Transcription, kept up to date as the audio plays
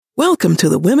Welcome to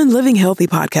the Women Living Healthy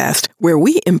podcast, where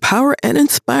we empower and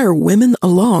inspire women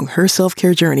along her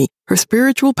self-care journey, her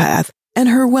spiritual path, and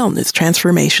her wellness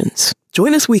transformations.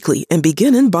 Join us weekly and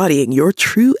begin embodying your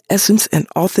true essence and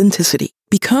authenticity.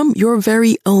 Become your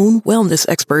very own wellness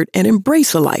expert and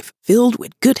embrace a life filled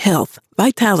with good health,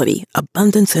 vitality,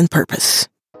 abundance, and purpose.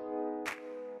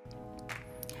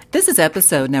 This is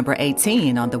episode number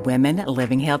 18 on the Women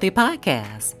Living Healthy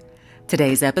podcast.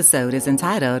 Today's episode is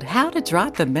entitled, How to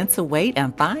Drop the Mental Weight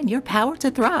and Find Your Power to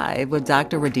Thrive with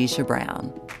Dr. Radisha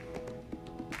Brown.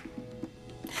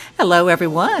 Hello,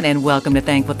 everyone, and welcome to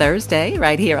Thankful Thursday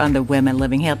right here on the Women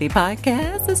Living Healthy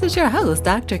podcast. This is your host,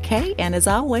 Dr. K, and as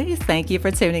always, thank you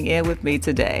for tuning in with me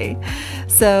today.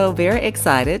 So, very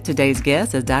excited. Today's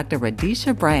guest is Dr.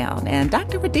 Radisha Brown, and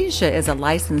Dr. Radisha is a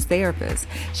licensed therapist.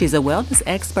 She's a wellness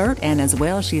expert, and as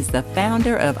well, she's the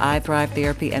founder of I Thrive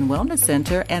Therapy and Wellness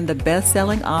Center and the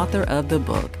best-selling author of the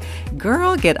book,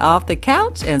 Girl, Get Off the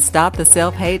Couch and Stop the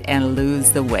Self-Hate and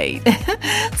Lose the Weight.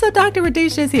 So, Dr.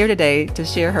 Radisha is here today to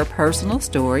share her personal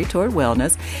story toward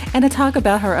wellness and to talk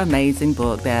about her amazing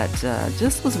book that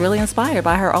just was really inspired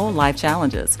by her own life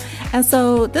challenges. And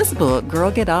so this book,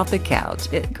 Girl Get Off the Couch,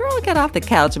 Girl Get Off the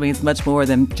Couch means much more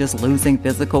than just losing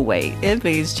physical weight. It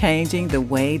means changing the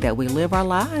way that we live our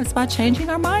lives by changing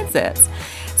our mindsets.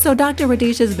 So Dr.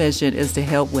 Radisha's mission is to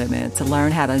help women to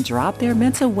learn how to drop their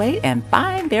mental weight and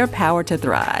find their power to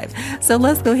thrive. So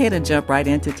let's go ahead and jump right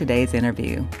into today's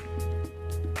interview.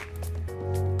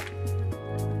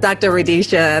 Dr.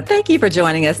 Radisha, thank you for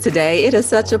joining us today. It is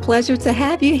such a pleasure to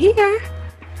have you here.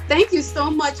 Thank you so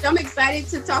much. I'm excited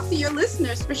to talk to your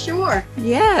listeners for sure.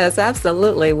 Yes,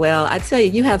 absolutely. Well, I tell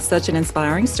you, you have such an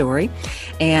inspiring story,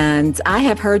 and I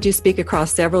have heard you speak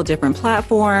across several different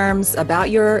platforms about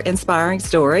your inspiring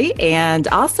story. And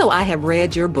also I have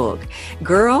read your book,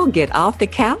 Girl, Get Off the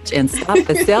Couch and Stop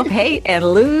the Self-Hate and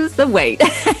Lose the Weight.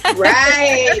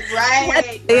 Right.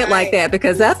 Say it like that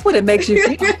because that's what it makes you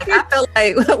feel. I felt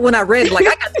like when I read it, like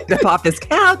I got to get off this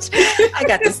couch. I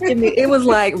got to send me. It was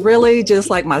like really just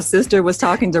like my sister was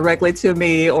talking directly to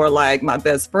me or like my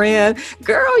best friend.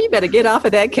 Girl, you better get off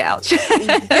of that couch.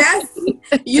 Yes.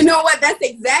 You know what? That's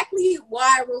exactly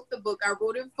why I wrote the book. I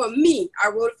wrote it for me. I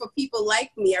wrote it for people like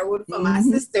me. I wrote it for my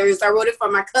sisters. I wrote it for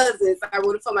my cousins. I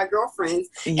wrote it for my girlfriends.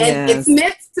 Yes. And it's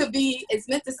meant to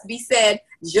be said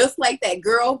just like that.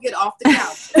 Girl, get off the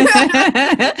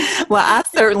couch. Well, I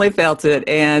certainly felt it.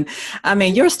 And I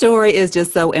mean, your story is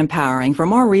just so empowering for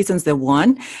more reasons than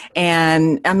one.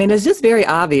 And I mean, it's just very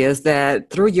obvious that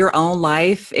through your own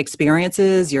life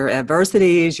experiences, your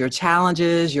adversities, your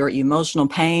challenges, your emotional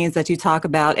pains that you talk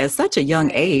about at such a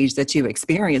young age that you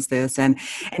experienced this. And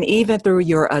even through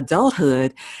your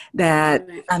adulthood that,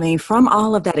 I mean, from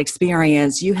all of that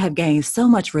experience, you have gained so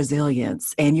much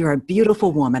resilience and you're a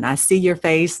beautiful woman. I see your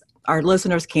face. Our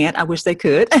listeners can't. I wish they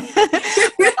could.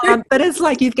 But it's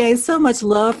like you've gained so much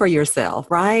love for yourself,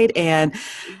 right? And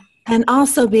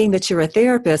also being that you're a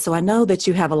therapist, so I know that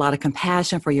you have a lot of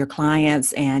compassion for your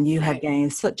clients and you have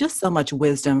gained just so much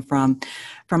wisdom from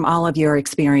all of your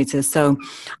experiences. So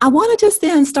I want to just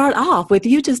then start off with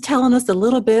you just telling us a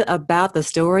little bit about the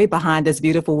story behind this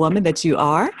beautiful woman that you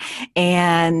are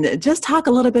and just talk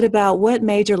a little bit about what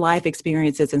major life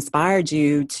experiences inspired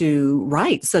you to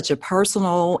write such a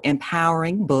personal,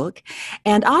 empowering book.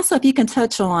 And also if you can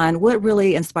touch on what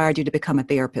really inspired you to become a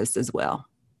therapist as well.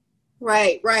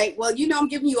 Right. Well, you know, I'm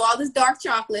giving you all this dark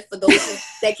chocolate for those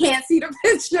that can't see the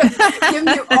picture. I'm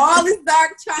giving you all this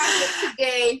dark chocolate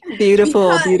today.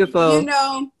 Beautiful.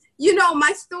 You know,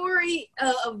 my story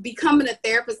of becoming a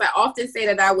therapist, I often say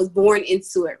that I was born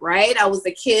into it, right? I was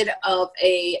a kid of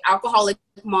a alcoholic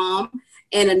mom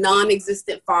and a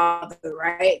non-existent father,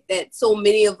 right? That so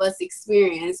many of us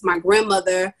experience. My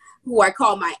grandmother, who I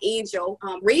call my angel,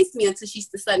 raised me until she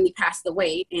suddenly passed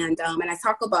away. And I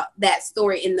talk about that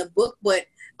story in the book, but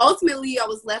ultimately I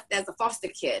was left as a foster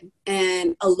kid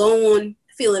and alone,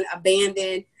 feeling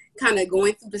abandoned, kind of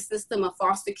going through the system of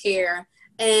foster care.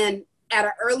 And at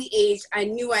an early age, I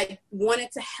knew I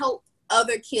wanted to help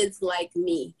other kids like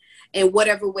me in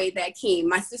whatever way that came.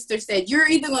 My sister said, you're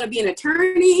either going to be an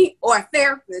attorney or a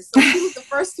therapist. So she was the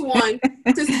first one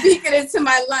to speak it into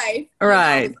my life.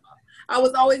 Right. I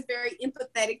was always very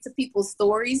empathetic to people's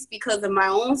stories because of my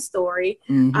own story.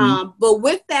 Mm-hmm. But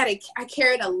with that, I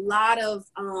carried a lot of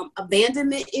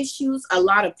abandonment issues, a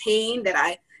lot of pain that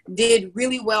I did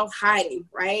really well hiding,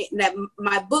 right? And that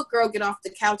my book, Girl, Get Off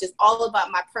the Couch, is all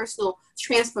about my personal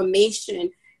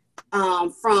transformation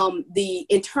from the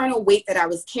internal weight that I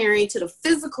was carrying to the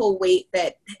physical weight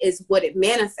that is what it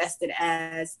manifested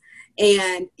as.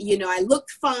 And, you know, I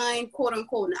looked fine, quote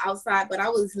unquote, on the outside, but I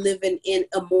was living in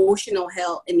emotional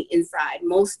hell in the inside.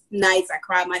 Most nights I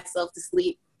cried myself to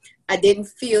sleep. I didn't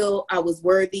feel I was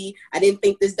worthy. I didn't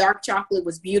think this dark chocolate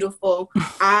was beautiful.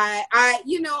 I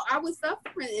was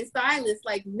suffering in silence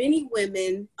like many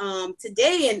women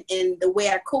today. And the way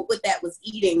I coped with that was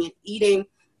eating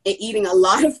a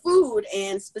lot of food,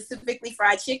 and specifically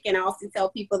fried chicken. I often tell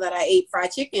people that I ate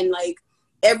fried chicken like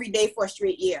every day for a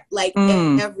straight year, like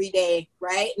every day,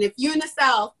 right? And if you're in the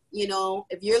South, you know,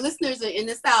 if your listeners are in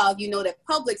the South, you know that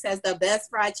Publix has the best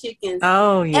fried chickons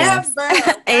ever.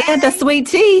 Right? And the sweet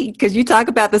tea, because you talk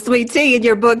about the sweet tea in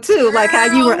your book too, Girl, like how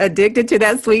you were addicted to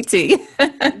that sweet tea.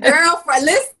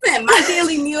 Listen, my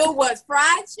daily meal was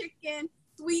fried chicken,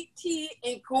 sweet tea,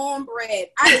 and cornbread.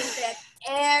 I ate that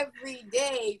every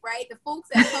day, right? The folks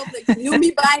at Publix knew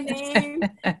me by name.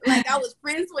 Like, I was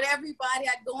friends with everybody.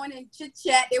 I'd go in and chit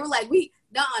chat. They were like,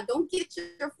 don't get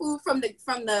your food from the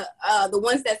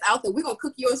ones that's out there. We're gonna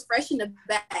cook yours fresh in the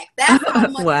back. That's how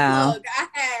much plug I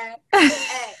had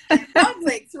at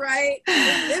Publix, right?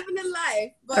 Living the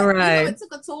life. But you know, it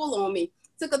took a toll on me.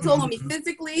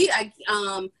 Physically. I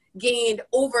gained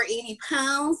over 80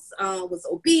 pounds, was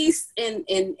obese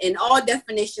in all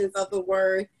definitions of the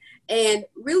word, and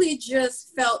really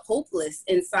just felt hopeless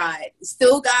inside.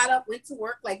 Still got up, went to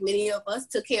work like many of us,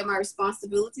 took care of my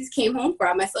responsibilities, came home,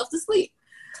 cried myself to sleep.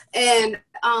 And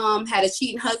had a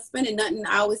cheating husband, and nothing,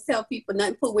 I always tell people,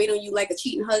 nothing put weight on you like a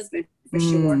cheating husband, for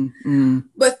sure.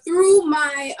 But through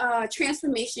my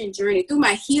transformation journey, through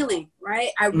my healing, right,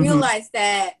 I realized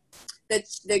that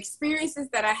the experiences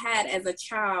that I had as a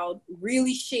child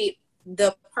really shaped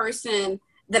the person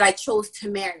that I chose to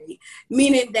marry.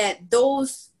 Meaning that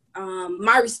those,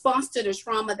 my response to the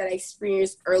trauma that I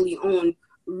experienced early on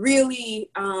really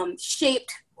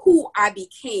shaped who I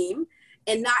became.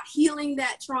 And not healing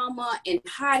that trauma and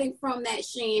hiding from that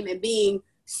shame and being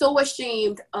so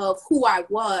ashamed of who I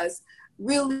was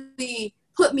really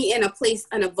put me in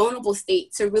a vulnerable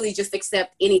state to really just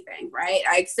accept anything, right?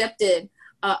 I accepted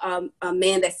a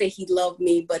man that said he loved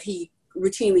me, but he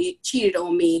routinely cheated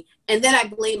on me. And then I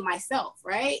blamed myself,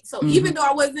 right? So even though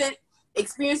I wasn't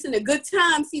experiencing the good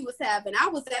times he was having, I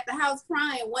was at the house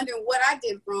crying, wondering what I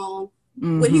did wrong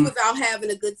when he was out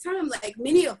having a good time. Like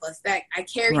many of us, that I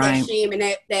carried that shame and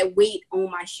that weight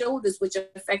on my shoulders, which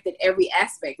affected every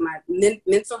aspect, my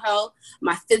mental health,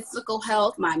 my physical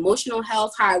health, my emotional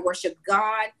health, how I worship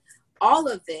God, all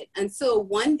of it. And so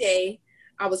one day,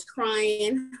 I was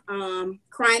crying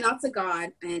out to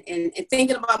God and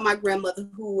thinking about my grandmother,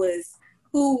 who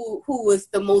was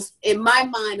the most, in my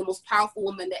mind, the most powerful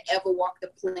woman that ever walked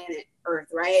the planet Earth,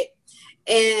 right?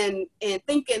 And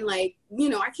thinking like, you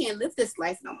know, I can't live this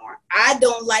life no more. I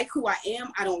don't like who I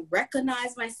am. I don't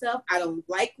recognize myself. I don't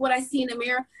like what I see in the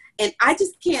mirror. And I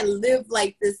just can't live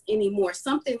like this anymore.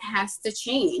 Something has to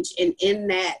change. And in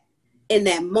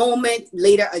that moment,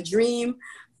 later a dream,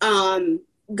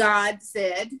 God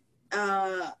said,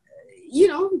 you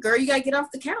know, girl, you got to get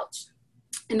off the couch.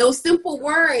 And those simple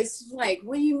words, like,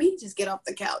 what do you mean just get off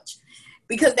the couch?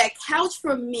 Because that couch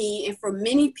for me and for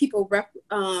many people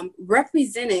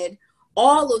represented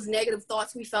all those negative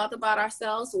thoughts we felt about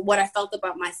ourselves, what I felt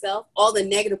about myself, all the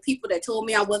negative people that told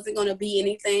me I wasn't going to be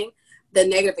anything, the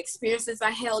negative experiences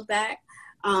I held back,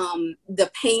 the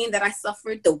pain that I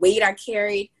suffered, the weight I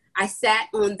carried. I sat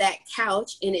on that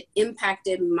couch and it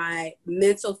impacted my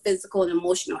mental, physical, and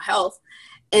emotional health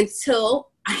until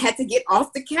I had to get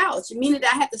off the couch, meaning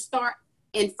that I had to start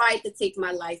and fight to take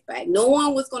my life back. No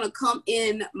one was going to come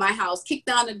in my house, kick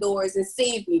down the doors and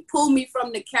save me, pull me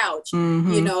from the couch,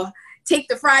 you know, take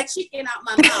the fried chicken out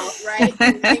my mouth, right?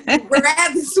 and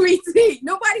grab the sweet tea.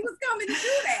 Nobody was coming to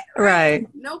do that. Right?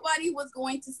 Nobody was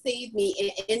going to save me.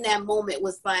 And in that moment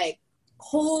was like,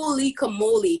 holy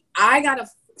camoli, I got to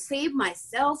save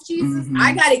myself, Jesus.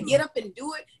 I got to get up and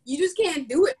do it. You just can't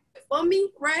do it for me,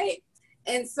 right?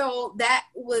 And so that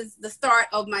was the start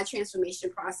of my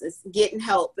transformation process, getting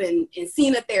help and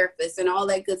seeing a therapist and all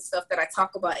that good stuff that I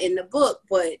talk about in the book.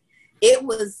 But it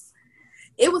was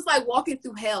like walking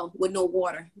through hell with no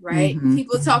water, right?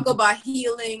 People talk about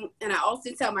healing. And I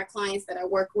often tell my clients that I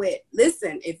work with,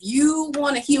 listen, if you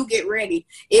want to heal, get ready.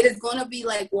 It is going to be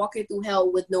like walking through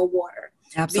hell with no water.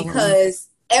 Absolutely. Because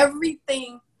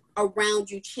everything around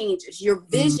you changes, your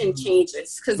vision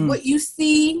changes, because what you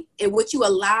see and what you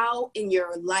allow in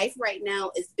your life right now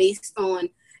is based on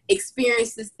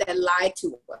experiences that lied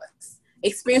to us,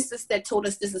 experiences that told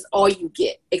us this is all you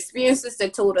get, experiences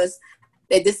that told us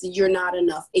that you're not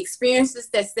enough, experiences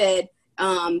that said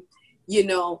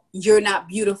you're not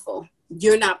beautiful.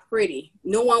 You're not pretty.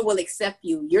 No one will accept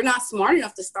you. You're not smart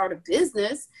enough to start a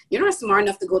business. You're not smart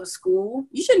enough to go to school.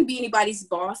 You shouldn't be anybody's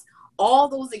boss. All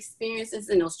those experiences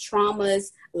and those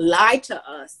traumas lie to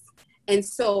us. And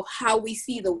so how we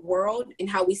see the world and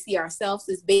how we see ourselves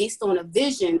is based on a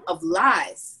vision of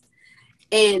lies.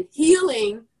 And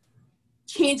healing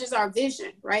changes our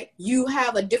vision, right? You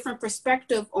have a different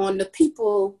perspective on the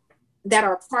people that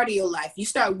are part of your life. You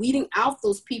start weeding out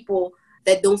those people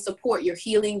that don't support your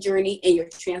healing journey and your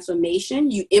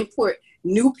transformation. You import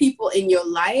new people in your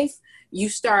life. You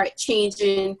start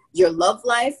changing your love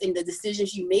life and the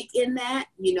decisions you make in that.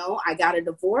 I got a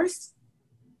divorce,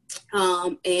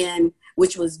 and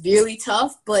which was really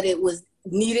tough, but it was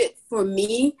needed for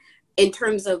me in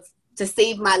terms of to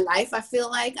save my life. I feel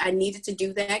like I needed to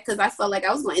do that because I felt like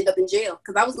I was going to end up in jail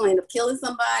because I was going to end up killing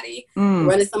somebody,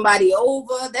 running somebody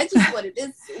over. That's just what it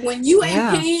is. When you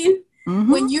in pain,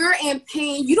 when you're in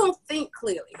pain, you don't think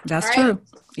clearly. That's true.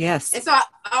 Yes. And so I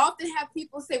often have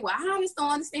people say, well, I just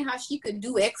don't understand how she could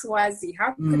do X, Y, Z.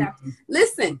 How could I?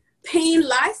 Listen, pain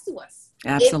lies to us.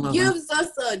 Absolutely. It gives us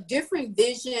a different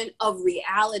vision of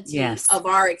reality of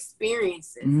our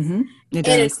experiences. It and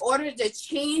does. in order to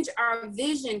change our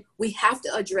vision, we have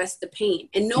to address the pain.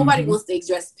 And nobody wants to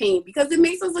address pain because it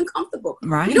makes us uncomfortable.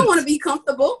 Right. We don't want to be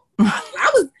comfortable.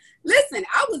 I was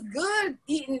good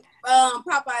eating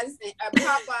Popeyes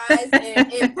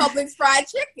and Publix fried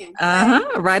chicken.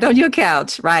 Right on your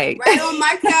couch. Right. Right on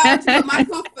my couch with my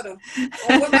comforter.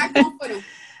 Or with my comforter.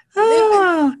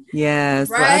 Yes.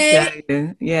 Right. Well, I tell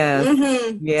you.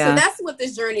 Yes. Yeah. So that's what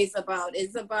this journey is about.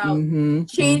 It's about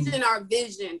changing our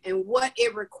vision and what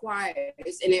it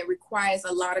requires. And it requires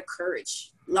a lot of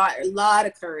courage. A lot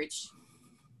of courage.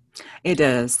 It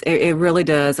does. It really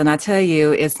does. And I tell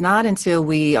you, it's not until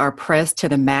we are pressed to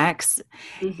the max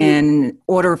in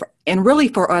order and really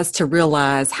for us to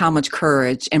realize how much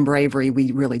courage and bravery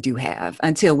we really do have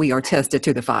until we are tested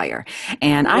to the fire.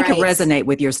 And I can resonate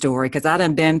with your story because I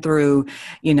done been through,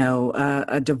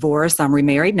 a divorce. I'm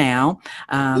remarried now.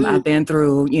 I've been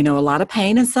through, a lot of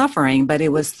pain and suffering, but it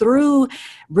was through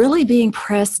really being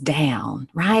pressed down,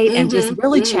 right? And just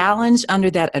really challenged under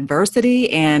that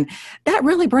adversity. And that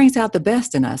really brings out the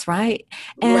best in us, right?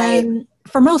 And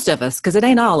for most of us, because it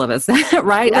ain't all of us,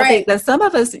 right? I think that some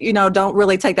of us, don't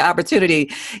really take the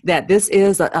opportunity that this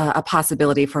is a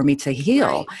possibility for me to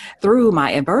heal through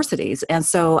my adversities. And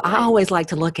so I always like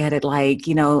to look at it like,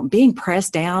 being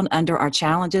pressed down under our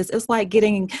challenges is like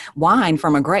getting wine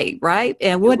from a grape, right?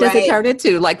 And what does it turn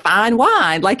into? Like fine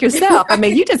wine, like yourself. I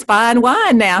mean, you just fine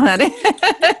wine now, honey.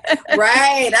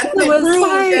 Right. I've been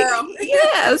groomed, girl.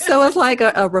 Yeah. So it's like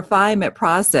a refinement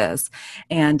process.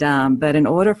 And, but in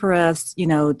order for us,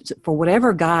 for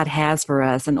whatever God has for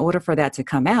us, in order for that to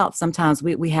come out, sometimes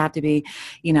we have to be,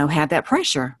 have that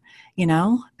pressure,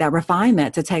 that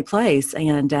refinement to take place.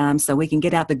 And so we can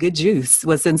get out the good juice,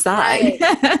 what's inside.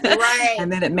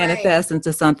 And then it manifests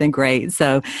into something great.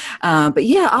 So, but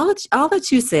yeah, all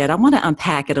that you said, I want to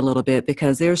unpack it a little bit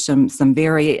because there's some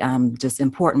very just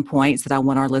important points that I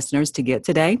want our listeners to get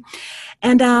today.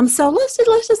 And so let's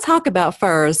just talk about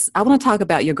first. I want to talk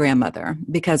about your grandmother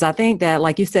because I think that,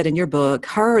 like you said in your book,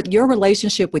 your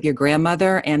relationship with your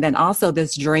grandmother, and then also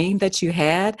this dream that you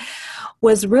had,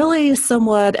 was really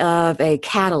somewhat of a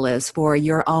catalyst for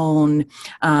your own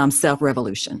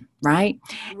self-revolution, right?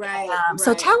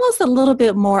 So tell us a little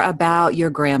bit more about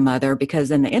your grandmother, because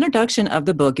in the introduction of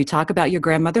the book, you talk about your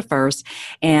grandmother first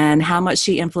and how much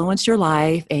she influenced your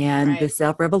life and the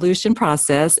self-revolution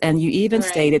process. And you even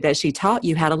stated that she taught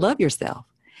you how to love yourself.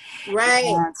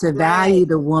 And to value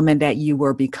the woman that you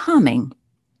were becoming.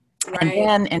 And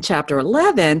then in chapter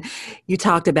 11, you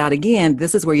talked about, again,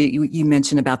 this is where you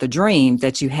mentioned about the dream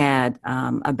that you had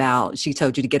about, she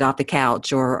told you to get off the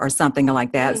couch or something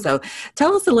like that. So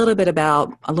tell us a little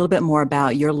bit more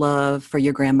about your love for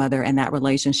your grandmother and that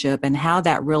relationship and how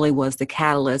that really was the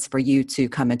catalyst for you to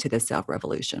come into the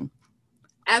self-revolution.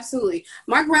 Absolutely.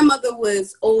 My grandmother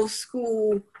was old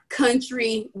school,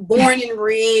 country, born and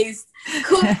raised,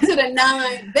 cooked to the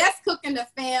nine, best cook in the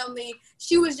family.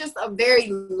 She was just a very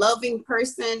loving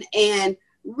person and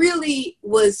really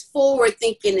was forward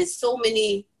thinking in so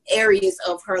many areas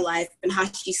of her life and how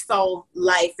she saw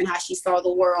life and how she saw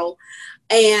the world.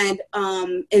 And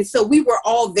so we were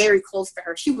all very close to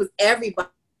her. She was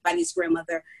everybody's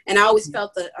grandmother. And I always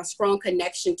felt a strong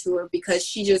connection to her because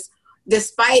she just,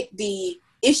 despite the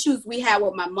issues we had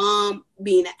with my mom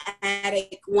being an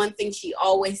addict, one thing she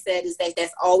always said is that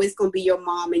that's always going to be your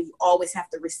mom and you always have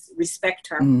to respect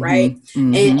her, right?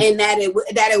 And that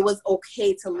it was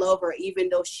okay to love her even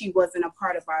though she wasn't a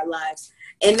part of our lives.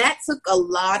 And that took a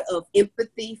lot of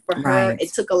empathy for her. Right.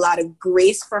 It took a lot of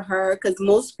grace for her, because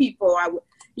most people,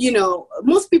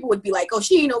 most people would be like, oh,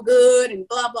 she ain't no good and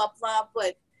blah, blah, blah.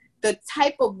 But the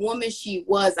type of woman she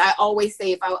was, I always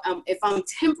say, if I'm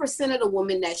 10% of the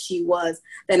woman that she was,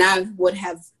 then I would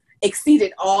have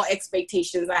exceeded all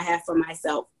expectations I had for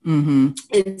myself. Mm-hmm.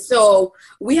 And so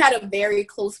we had a very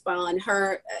close bond.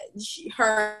 Her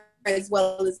as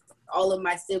well as all of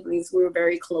my siblings, we were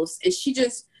very close. And she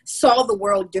just saw the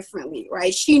world differently,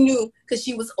 right? She knew, because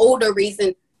she was older,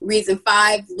 raising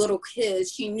 5 little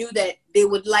kids, she knew that there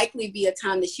would likely be a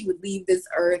time that she would leave this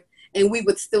earth and we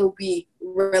would still be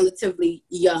relatively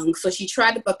young. So she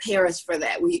tried to prepare us for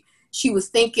that. She was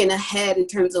thinking ahead in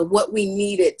terms of what we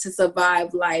needed to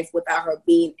survive life without her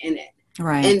being in it.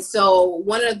 Right. And so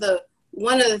one of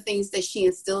the things that she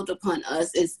instilled upon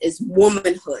us is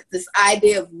womanhood, this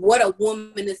idea of what a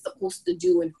woman is supposed to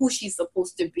do and who she's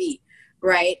supposed to be,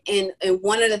 right? And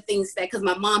one of the things that, because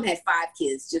my mom had 5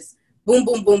 kids, just boom,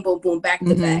 boom, boom, boom, boom, back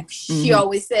to back. She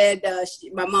always said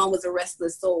my mom was a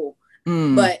restless soul.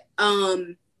 But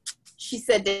she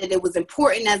said that it was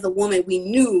important as a woman, we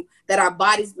knew that our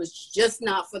bodies was just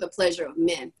not for the pleasure of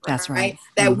men. That's right.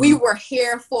 That we were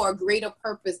here for a greater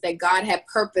purpose, that God had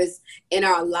purpose in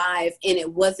our life, and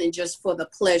it wasn't just for the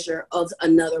pleasure of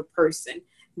another person,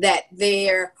 that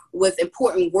there was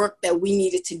important work that we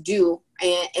needed to do,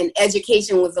 and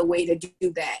education was a way to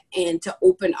do that, and to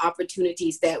open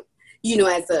opportunities that,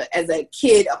 as a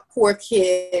kid, a poor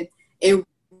kid in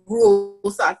rural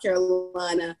South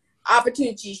Carolina,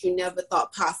 opportunities you never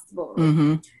thought possible.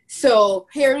 Mm-hmm. So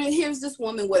here's this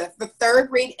woman with a 3rd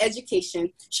grade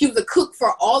education. She was a cook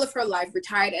for all of her life,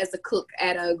 retired as a cook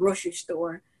at a grocery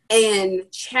store, and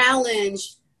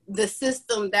challenged the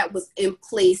system that was in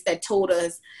place that told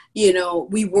us,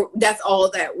 that's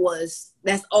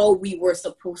all we were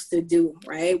supposed to do,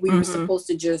 right? We were supposed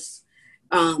to just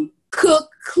cook,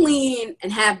 clean,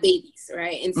 and have babies,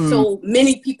 right? And so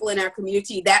many people in our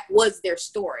community, that was their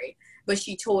story. But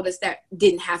she told us that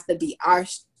didn't have to be our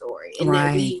story, and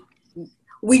that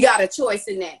we got a choice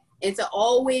in that, and to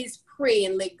always pray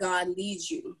and let God lead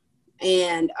you.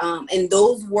 And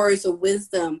those words of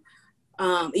wisdom,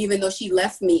 even though she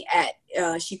left me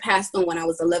she passed on when I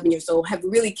was 11 years old, have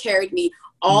really carried me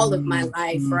all of my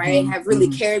life, right? Have really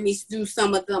carried me through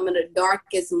some of the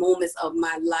darkest moments of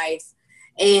my life.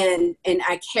 And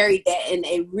I carried that, and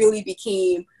it really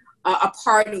became a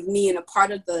part of me, and a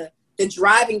part of the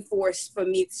driving force for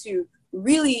me to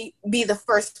really be the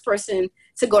first person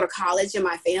to go to college in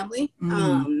my family,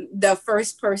 the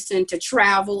first person to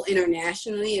travel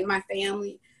internationally in my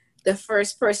family, the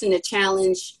first person to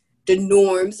challenge the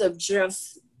norms of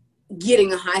just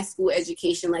getting a high school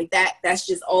education like that. That's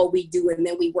just all we do. And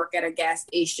then we work at a gas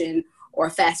station or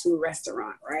a fast food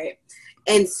restaurant, right?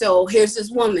 And so here's this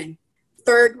woman,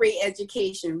 3rd grade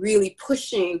education, really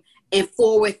pushing and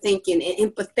forward thinking and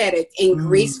empathetic and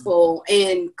graceful,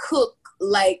 and cook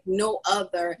like no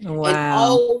other. Wow. And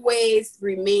always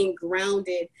remain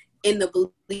grounded in the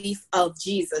belief of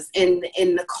Jesus and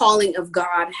in the calling of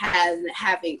God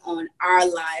having on our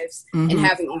lives and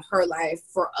having on her life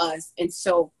for us. And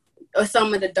so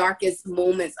some of the darkest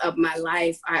moments of my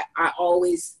life, I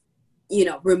always,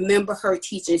 remember her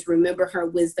teachings, remember her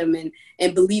wisdom,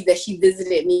 and believe that she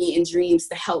visited me in dreams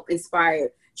to help inspire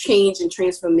change and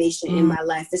transformation in my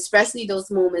life, especially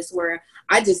those moments where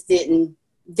I just didn't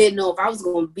know if I was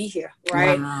going to be here,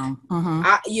 right? Wow.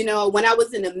 When I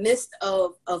was in the midst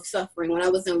of suffering, when I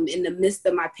was in the midst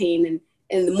of my pain,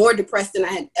 and more depressed than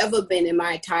I had ever been in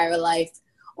my entire life,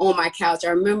 on my couch, I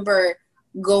remember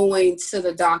going to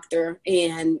the doctor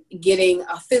and getting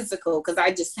a physical, because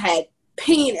I just had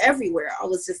pain everywhere. I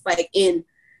was just like in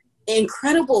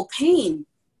incredible pain.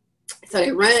 So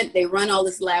they run all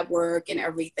this lab work and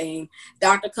everything.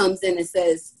 Doctor comes in and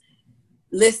says,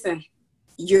 listen,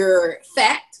 you're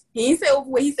fat. He didn't say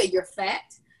overweight, he said you're fat.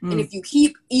 And if you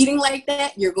keep eating like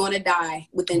that, you're going to die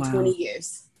within 20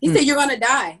 years. He said you're going to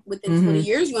die within 20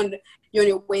 years. You're on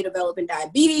your way developing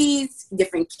diabetes,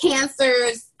 different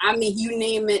cancers. I mean, you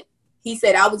name it. He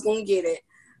said I was going to get it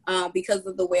because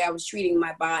of the way I was treating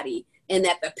my body. And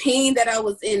that the pain that I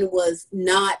was in was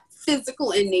not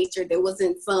physical in nature. There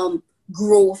wasn't some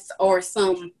growth or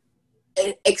some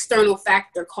external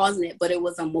factor causing it, but it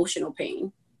was emotional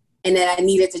pain. And that I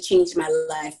needed to change my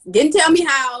life. Didn't tell me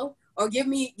how or give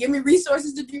me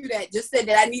resources to do that. Just said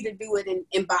that I need to do it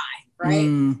and buy, right?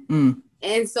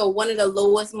 And so one of the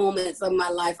lowest moments of my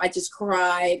life, I just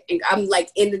cried. And I'm like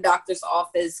in the doctor's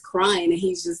office crying. And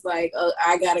he's just like,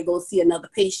 I got to go see another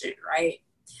patient, right?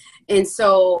 And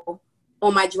so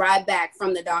on my drive back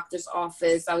from the doctor's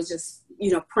office, I was just,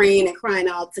 praying and crying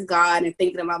out to God and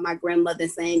thinking about my grandmother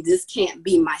and saying, this can't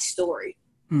be my story.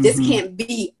 Mm-hmm. This can't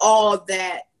be all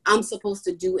that I'm supposed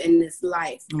to do in this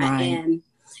life. Right.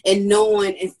 And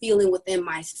knowing and feeling within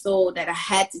my soul that I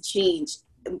had to change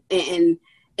and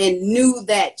knew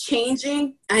that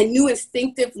I knew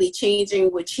instinctively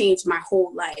changing would change my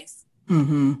whole life.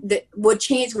 Mm-hmm. That would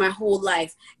change my whole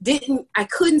life. I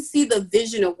couldn't see the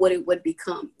vision of what it would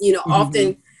become. Mm-hmm.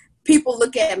 Often people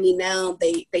look at me now,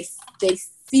 they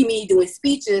see me doing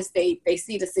speeches, they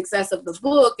see the success of the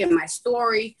book and my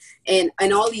story and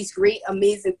all these great,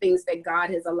 amazing things that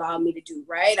God has allowed me to do,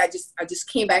 right? I just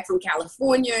came back from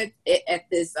California at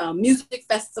this music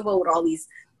festival with all these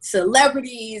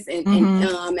celebrities and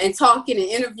talking and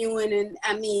interviewing, and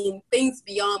I mean things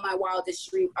beyond my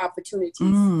wildest dream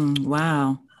opportunities.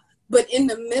 Wow. But in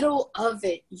the middle of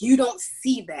it, you don't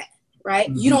see that, right?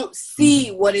 Mm-hmm. You don't see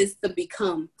what is to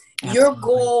become. Absolutely. Your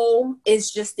goal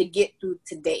is just to get through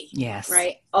today. Yes.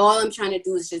 Right? All I'm trying to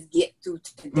do is just get through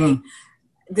today.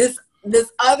 This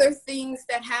other things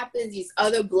that happen, these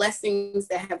other blessings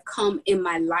that have come in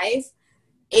my life,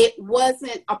 it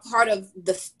wasn't a part of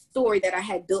the story that I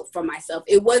had built for myself.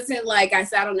 It wasn't like I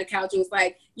sat on the couch and was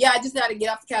like, yeah, I just got to get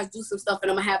off the couch, do some stuff, and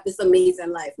I'm going to have this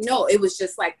amazing life. No, it was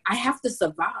just like, I have to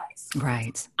survive.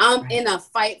 Right. I'm in a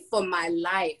fight for my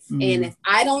life. And if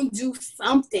I don't do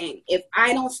something, if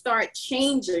I don't start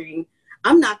changing,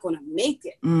 I'm not going to make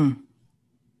it.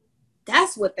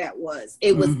 That's what that was.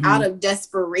 It was out of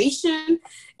desperation.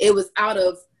 It was out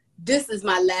of, this is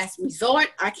my last resort.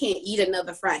 I can't eat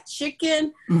another fried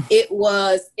chicken. It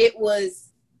was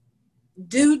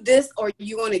do this or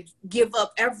you're going to give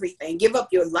up everything, give up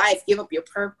your life, give up your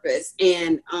purpose.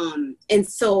 And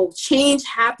so change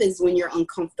happens when you're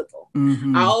uncomfortable.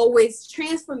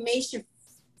 Transformation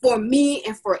for me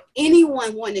and for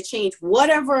anyone wanting to change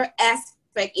whatever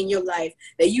aspect in your life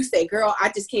that you say, girl,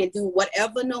 I just can't do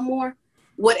whatever no more.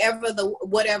 Whatever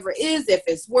is, if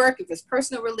it's work, if it's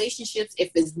personal relationships,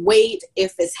 if it's weight,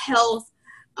 if it's health,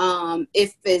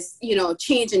 if it's,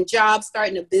 changing jobs,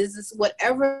 starting a business,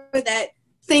 whatever that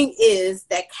thing is,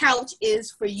 that couch is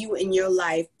for you in your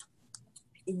life,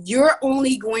 you're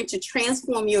only going to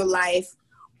transform your life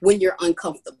when you're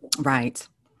uncomfortable. Right.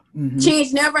 Mm-hmm.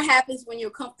 Change never happens when you're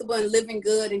comfortable and living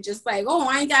good and just like, oh,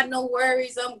 I ain't got no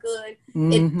worries, I'm good.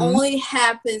 It only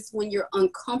happens when you're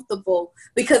uncomfortable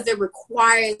because it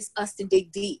requires us to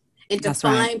dig deep and to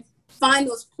find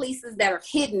those places that are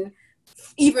hidden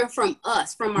even from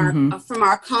us, from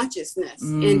our consciousness.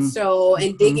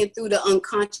 And digging through the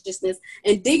unconsciousness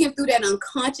and digging through that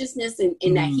unconsciousness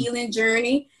and that healing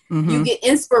journey. You get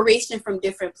inspiration from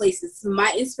different places.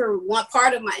 One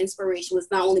part of my inspiration was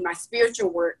not only my spiritual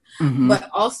work, but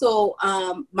also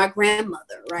my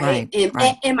grandmother, right?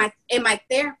 And my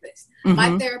therapist.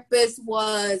 My therapist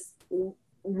was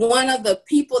one of the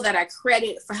people that I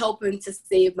credit for helping to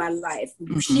save my life.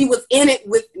 She was in it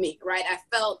with me, right? I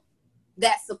felt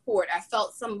that support. I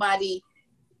felt somebody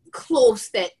close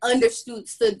that understood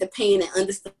the pain and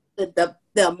understood the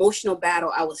emotional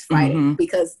battle I was fighting,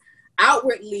 because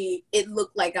outwardly it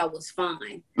looked like I was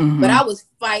fine, but I was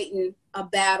fighting a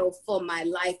battle for my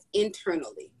life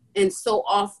internally. And so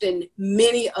often,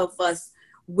 many of us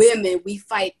women, we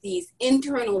fight these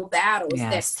internal battles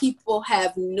that people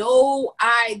have no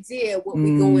idea what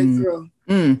we're going through.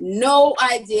 No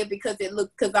idea, because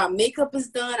our makeup is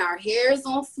done, our hair is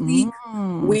on fleek,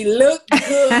 we look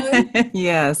good.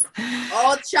 Yes.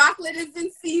 All chocolate is in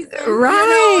season.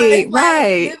 Right,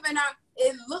 right.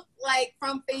 It looked like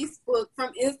from Facebook,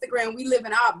 from Instagram, we live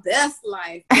in our best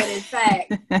life, but in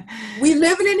fact, we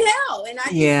living in hell. And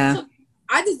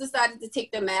I just decided to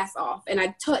take the mask off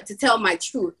and to tell my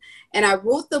truth. And I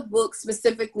wrote the book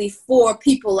specifically for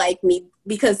people like me,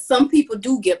 because some people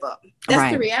do give up.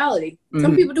 That's the reality.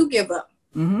 Some people do give up.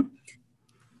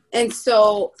 And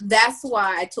so that's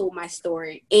why I told my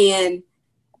story. And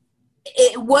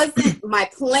it wasn't my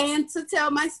plan to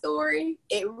tell my story.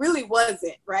 It really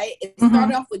wasn't, right? It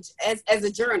started off with as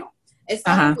a journal. It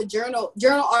started off with journal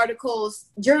articles,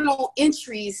 journal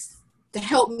entries to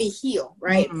help me heal,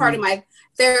 right? Part of my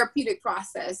therapeutic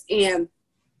process. And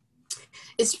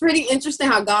it's pretty interesting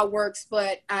how God works.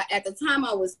 But at the time,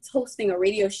 I was hosting a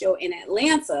radio show in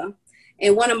Atlanta,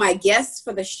 and one of my guests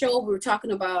for the show, we were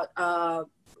talking about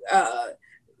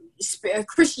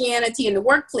Christianity in the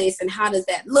workplace and how does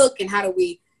that look, and how do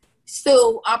we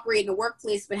still operate in the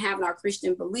workplace but having our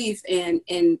Christian belief. And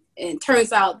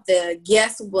turns out the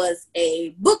guest was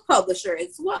a book publisher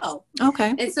as well.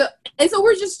 Okay. And so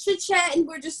we're just chit chatting.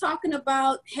 We're just talking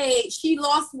about, hey, she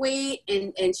lost weight,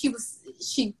 and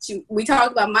we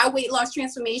talked about my weight loss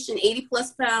transformation, 80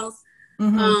 plus pounds,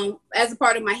 as a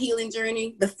part of my healing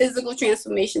journey, the physical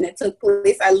transformation that took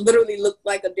place. I literally looked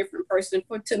like a different person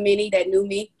to many that knew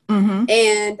me.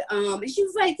 And she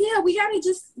was like, yeah, we got to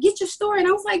just get your story. And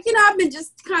I was like, I've been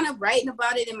just kind of writing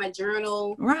about it in my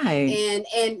journal. Right.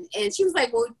 And she was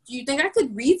like, well, do you think I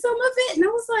could read some of it? And I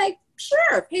was like,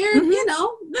 sure, here, here,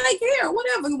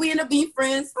 whatever. We end up being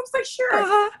friends. I was like,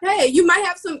 sure. Hey, you might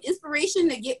have some inspiration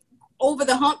to get over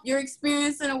the hump you're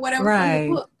experiencing or whatever from the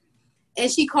book. And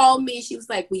she called me. She was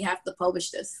like, we have to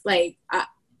publish this. Like,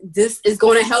 this is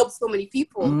going to help so many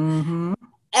people. And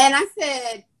I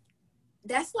said,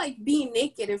 that's like being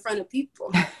naked in front of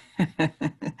people.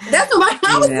 That's what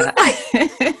I was just like,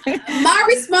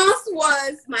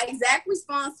 my exact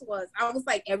response was, I was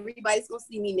like, everybody's going to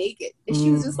see me naked. And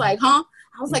she was just like, huh?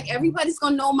 I was like, everybody's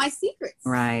going to know my secrets.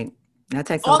 Right. That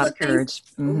takes a lot of courage.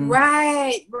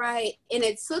 Right. And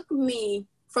it took me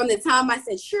from the time I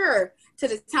said, sure, to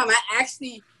the time I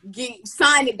actually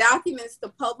signed the documents to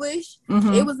publish.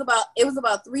 It was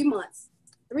about 3 months.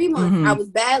 3 months. I was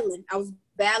battling. I was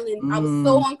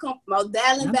so uncomfortable. I was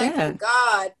battling back to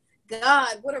God,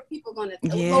 what are people going to,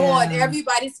 Lord,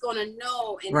 everybody's going to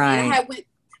know. And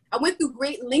I went through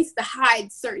great lengths to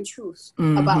hide certain truths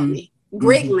about me,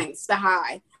 great lengths to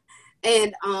hide.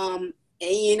 And I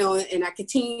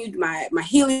continued my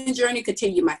healing journey,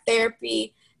 continued my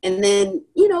therapy. And then,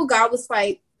 God was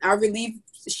like, I relieve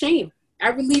shame. I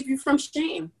relieve you from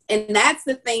shame. And that's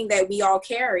the thing that we all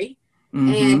carry.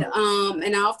 And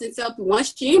I often tell people,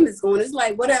 once shame is gone, it's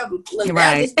like, whatever. Look,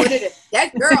 that's what it is.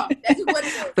 That's what it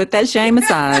is. Put that shame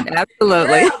aside.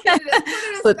 Absolutely.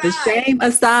 Put the shame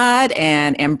aside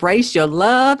and embrace your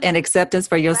love and acceptance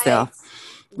for yourself.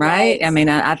 Right. I mean,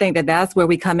 I think that's where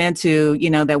we come into,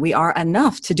 that we are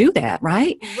enough to do that.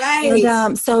 Right.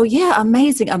 And so,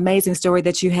 amazing story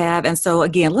that you have. And so,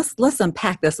 again, let's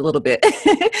unpack this a little bit.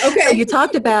 Okay. So you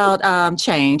talked about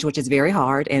change, which is very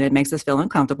hard and it makes us feel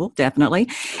uncomfortable. Definitely.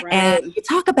 And you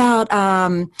talk about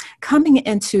coming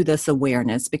into this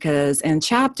awareness, because in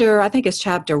I think it's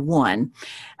chapter 1,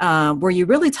 where you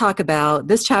really talk about,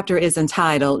 this chapter is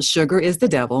entitled Sugar is the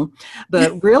Devil,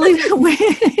 but really,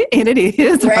 and it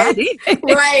is. Right.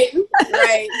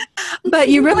 But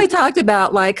you really talked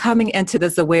about like coming into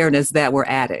this awareness that we're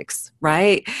addicts,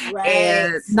 right?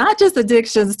 And not just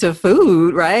addictions to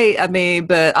food, right? I mean,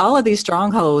 but all of these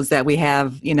strongholds that we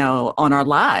have, on our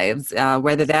lives,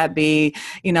 whether that be,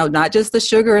 not just the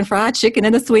sugar and fried chicken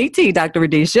and the sweet tea, Dr.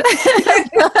 Radisha.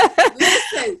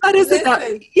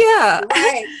 Listen. Yeah.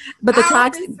 Right. But the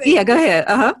toxic. Yeah, go ahead.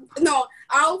 No,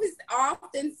 I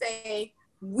often say,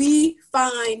 we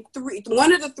find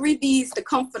one of the 3 B's to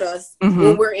comfort us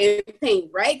when we're in pain,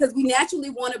 right? Because we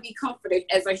naturally want to be comforted.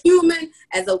 As a human,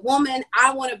 as a woman,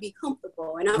 I want to be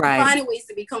comfortable, and I'm finding ways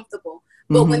to be comfortable.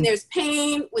 But when there's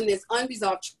pain, when there's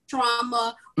unresolved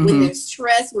trauma, when there's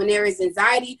stress, when there is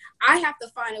anxiety, I have to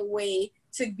find a way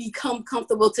to become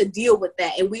comfortable to deal with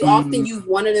that. And we often use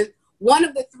one of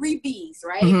the 3 B's,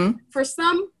 right? For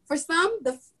some,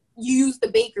 you use the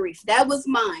bakery. That was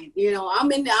mine.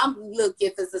 Look,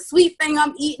 if it's a sweet thing,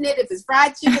 I'm eating it. If it's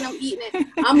fried chicken, I'm eating it.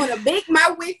 I'm going to bake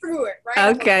my way through it,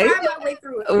 right? Okay. I'm my way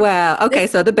through it. Wow. Okay.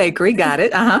 So the bakery, got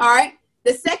it. All right.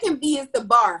 The second B is the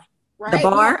bar, right? The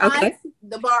bar. Okay.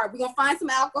 The bar. We're going to find some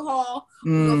alcohol.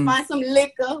 We're going to find some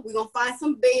liquor. We're going to find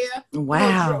some beer.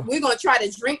 Wow. We're going to try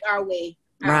to drink our way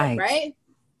out, right?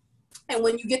 And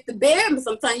when you get the beer,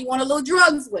 sometimes you want a little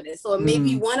drugs with it. So it may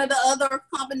be one or the other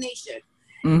combination.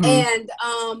 And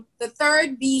the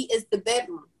third B is the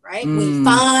bedroom, right? We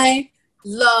find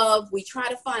love. We try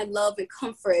to find love and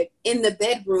comfort in the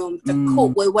bedroom to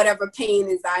cope with whatever pain,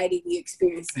 anxiety we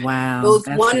experience. Wow. Those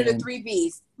one of the 3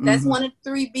 B's. That's one of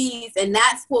the 3 B's. And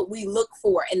that's what we look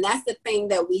for. And that's the thing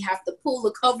that we have to pull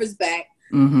the covers back,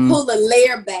 pull the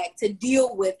layer back to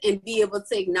deal with and be able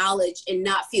to acknowledge and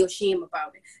not feel shame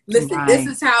about it. Listen, this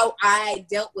is how I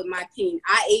dealt with my pain.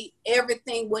 I ate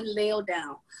everything, wouldn't lay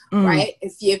down, right?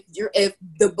 If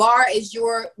the bar is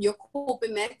your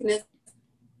coping mechanism,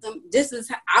 this is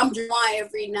how I'm dry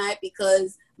every night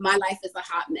because my life is a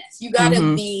hot mess. You got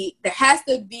to there has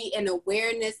to be an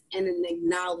awareness and an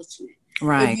acknowledgement.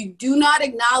 Right. If you do not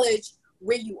acknowledge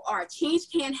where you are, change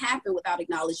can't happen without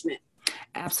acknowledgement.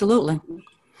 Absolutely.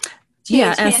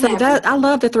 Yeah, and so I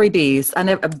love the 3 B's. I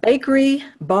know a bakery,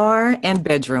 bar, and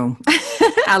bedroom.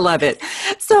 I love it.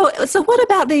 So what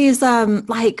about these,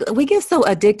 like we get so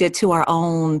addicted to our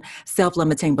own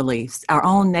self-limiting beliefs, our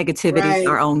own negativity, Right.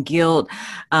 our own guilt,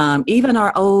 even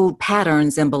our old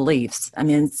patterns and beliefs. I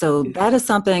mean, so that is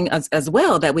something as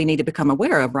well that we need to become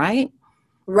aware of, right?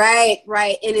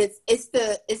 Right. And it's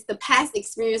the past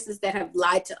experiences that have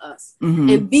lied to us, Mm-hmm.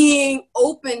 and being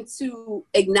open to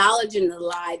acknowledging the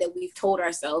lie that we've told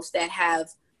ourselves that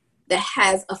has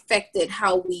affected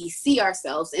how we see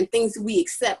ourselves and things we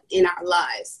accept in our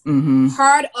lives. Mm-hmm.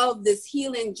 Part of this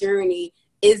healing journey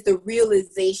is the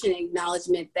realization,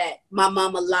 acknowledgement that my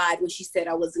mama lied when she said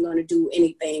I wasn't going to do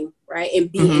anything, right?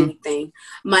 And be Mm-hmm. anything.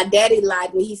 My daddy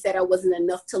lied when he said I wasn't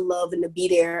enough to love and to be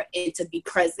there and to be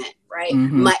present, right?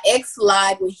 Mm-hmm. My ex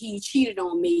lied when he cheated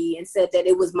on me and said that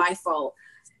it was my fault.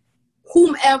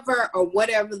 Whomever or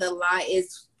whatever the lie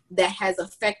is that has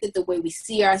affected the way we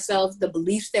see ourselves, the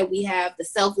beliefs that we have, the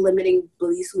self-limiting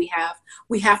beliefs we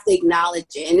have to acknowledge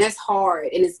it. And that's hard,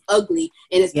 and it's ugly,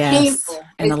 and it's painful.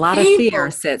 And it's a lot painful. of fear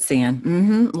sets in.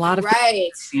 Mm-hmm. A lot of fear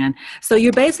Right. sets in. So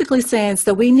you're basically saying,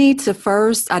 so we need to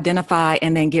first identify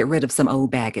and then get rid of some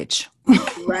old baggage.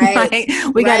 Right.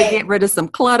 We got to get rid of some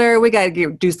clutter. We got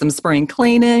to do some spring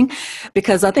cleaning,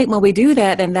 because I think when we do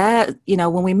that, and that,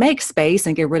 when we make space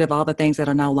and get rid of all the things that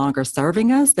are no longer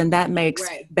serving us, then that makes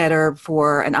better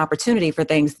for an opportunity for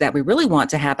things that we really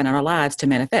want to happen in our lives to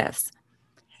manifest.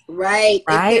 Right.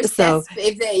 Right. So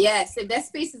if that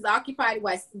space is occupied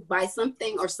by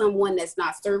something or someone that's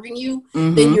not serving you,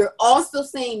 mm-hmm. then you're also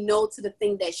saying no to the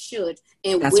thing that should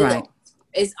and that's will. Right.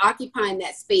 Is occupying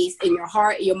that space in your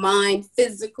heart, your mind,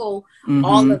 physical, mm-hmm.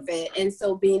 all of it. And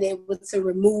so being able to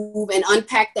remove and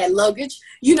unpack that luggage,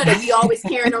 that we always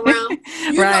carrying around.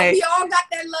 Right. We all got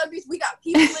that luggage. We got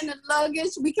people in the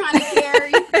luggage. We kind of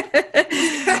carry.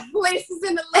 We got places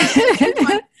in the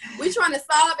luggage. We're trying to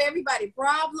solve everybody's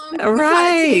problem.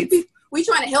 Right. We're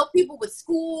trying to help people with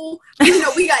school.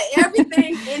 We got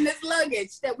everything in this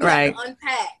luggage that we have to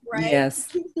unpack, right?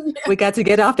 Yes. We got to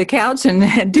get off the couch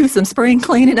and do some spring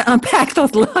cleaning to unpack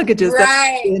those luggages.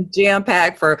 Right.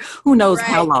 Jam-packed for who knows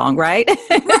how long, right?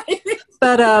 Right.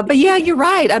 But yeah, you're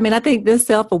right. I mean, I think this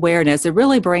self-awareness, it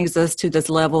really brings us to this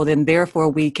level, and therefore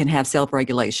we can have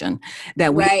self-regulation,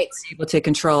 that we are able to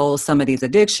control some of these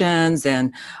addictions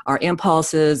and our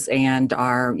impulses and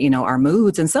our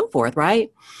moods and so forth,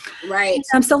 right? Right.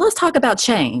 So let's talk about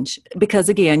change, because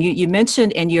again, you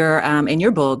mentioned in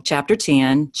your book, chapter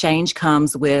 10, change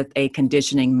comes with a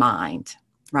conditioning mind.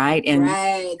 Right. And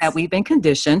that we've been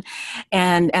conditioned.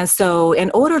 And so in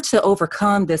order to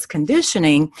overcome this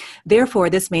conditioning, therefore,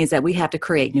 this means that we have to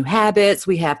create new habits.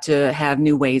 We have to have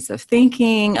new ways of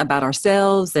thinking about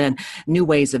ourselves and new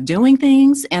ways of doing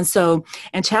things. And so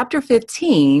in chapter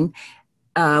 15,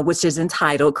 which is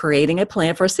entitled Creating a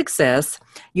Plan for Success,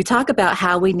 you talk about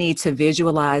how we need to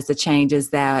visualize the changes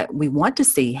that we want to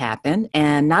see happen.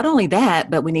 And not only that,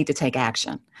 but we need to take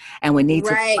action, and we need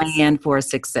to plan for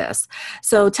success.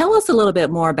 So tell us a little bit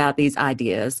more about these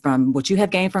ideas from what you have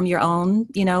gained from your own,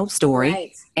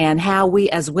 story, and how we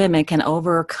as women can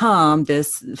overcome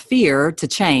this fear to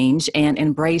change and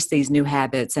embrace these new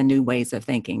habits and new ways of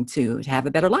thinking to have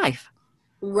a better life.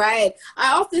 Right.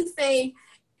 I often say,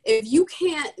 if you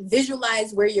can't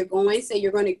visualize where you're going, say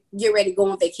you're going to get ready to go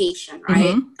on vacation,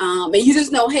 right? Mm-hmm. And you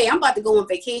just know, hey, I'm about to go on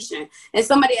vacation. And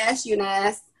somebody asks you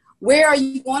where are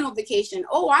you going on vacation?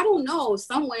 Oh, I don't know.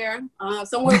 Somewhere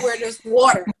where there's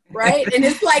water, right? And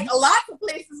it's like a lot of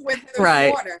places where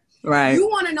there's water. Right. You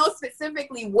want to know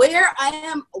specifically where I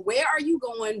am. Where are you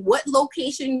going? What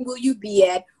location will you be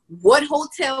at? What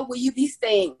hotel will you be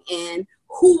staying in?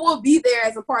 Who will be there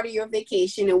as a part of your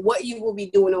vacation, and what you will be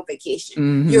doing on vacation.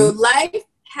 Mm-hmm. Your life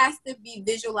has to be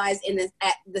visualized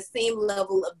at the same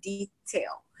level of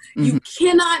detail. Mm-hmm. You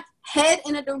cannot head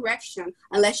in a direction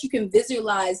unless you can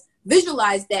visualize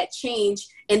that change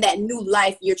and that new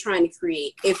life you're trying to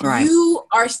create. If you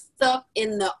are stuck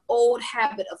in the old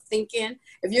habit of thinking,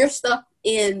 if you're stuck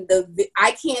in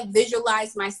I can't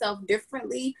visualize myself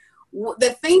differently,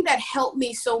 the thing that helped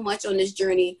me so much on this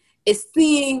journey is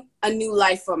seeing a new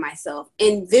life for myself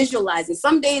and visualizing.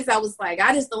 Some days I was like,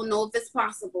 I just don't know if it's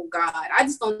possible, God. I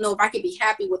just don't know if I can be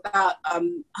happy without a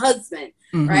husband,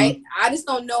 mm-hmm. right? I just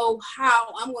don't know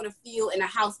how I'm going to feel in a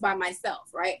house by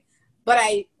myself, right? But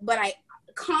I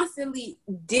constantly,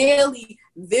 daily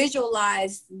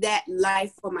visualize that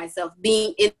life for myself,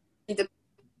 being independent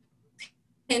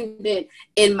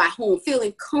in my home,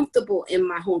 feeling comfortable in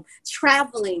my home,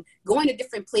 traveling, going to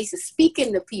different places,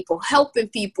 speaking to people, helping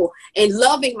people, and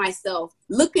loving myself,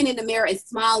 looking in the mirror and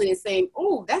smiling and saying,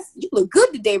 oh, you look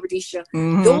good today, Radisha.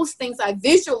 Mm-hmm. Those things I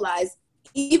visualize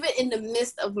even in the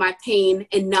midst of my pain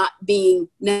and not being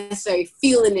necessarily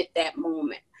feeling it that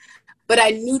moment. But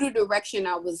I knew the direction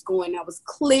I was going. I was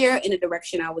clear in the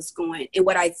direction I was going. And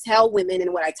what I tell women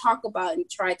and what I talk about and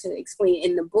try to explain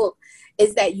in the book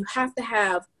is that you have to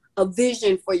have a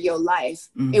vision for your life.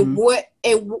 And what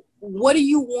do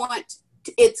you want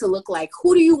it to look like?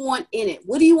 Who do you want in it?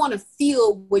 What do you want to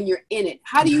feel when you're in it?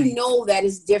 How do you know that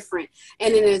is different?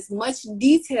 And in as much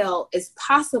detail as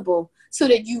possible, so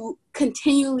that you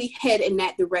continually head in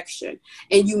that direction.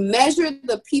 And you measure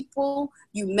the people,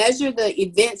 you measure the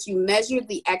events, you measure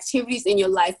the activities in your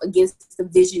life against the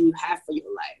vision you have for your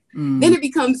life. Then it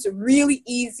becomes really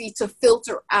easy to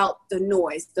filter out the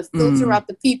noise, to filter out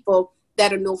the people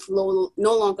that are no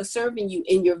longer serving you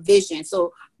in your vision.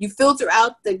 So you filter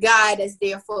out the guy that's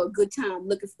there for a good time,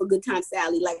 looking for good time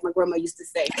Sally, like my grandma used to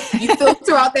say. You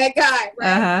filter out that guy,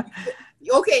 right?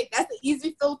 Okay, that's an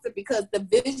easy filter, because the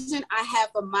vision I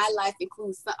have for my life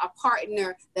includes a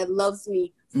partner that loves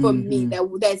me for me, that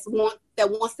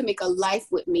wants to make a life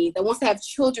with me, that wants to have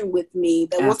children with me,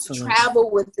 that wants to travel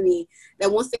with me,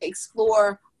 that wants to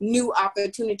explore new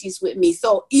opportunities with me.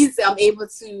 So easy, I'm able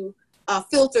to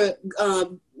filter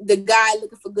the guy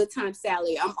looking for good time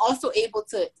Sally. I'm also able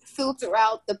to filter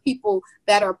out the people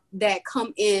that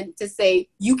come in to say,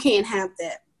 you can't have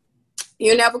that.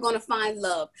 You're never going to find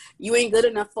love. You ain't good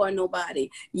enough for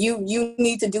nobody. You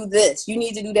need to do this. You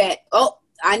need to do that. Oh,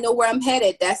 I know where I'm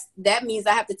headed. That means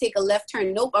I have to take a left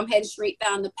turn. Nope, I'm headed straight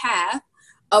down the path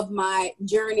of my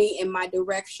journey and my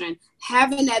direction.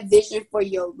 Having that vision for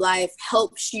your life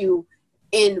helps you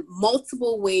in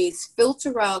multiple ways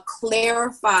filter out,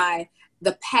 clarify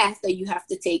the path that you have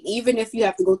to take, even if you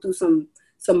have to go through some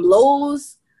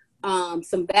lows,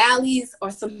 some valleys,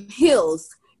 or some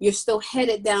hills. You're still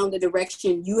headed down the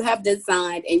direction you have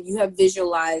designed and you have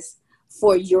visualized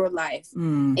for your life.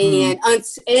 And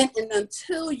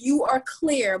until you are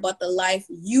clear about the life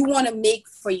you want to make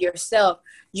for yourself,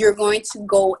 you're going to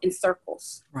go in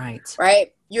circles. Right.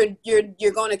 You're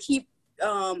going to keep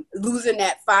losing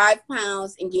that 5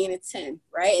 pounds and gaining 10.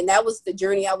 Right. And that was the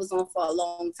journey I was on for a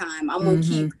long time. I'm going to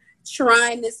keep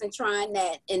trying this and trying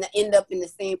that and end up in the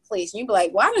same place. You'd be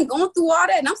like, well, I've been going through all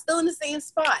that and I'm still in the same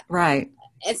spot. Right.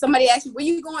 And somebody asks you, where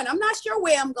you going? I'm not sure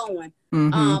where I'm going.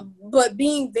 But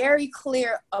being very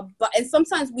clear about, and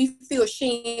sometimes we feel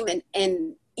shame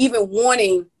and even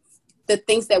wanting the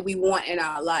things that we want in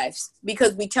our lives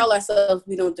because we tell ourselves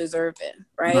we don't deserve it.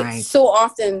 Right. So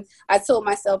often I told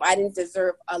myself I didn't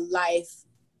deserve a life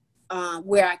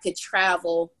where I could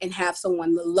travel and have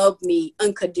someone love me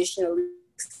unconditionally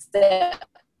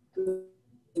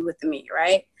with me,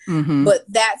 right? But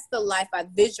that's the life I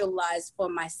visualized for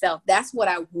myself. That's what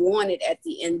I wanted at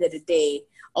the end of the day,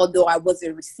 although I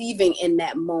wasn't receiving in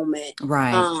that moment.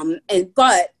 Right.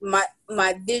 But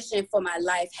my vision for my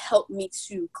life helped me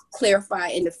to clarify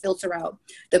and to filter out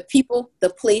the people, the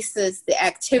places, the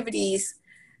activities,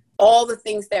 all the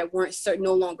things that weren't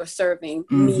no longer serving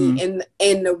me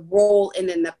in the role and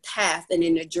in the path and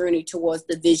in the journey towards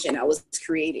the vision I was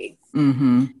creating.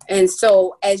 And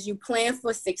so as you plan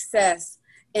for success,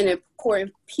 an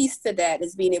important piece to that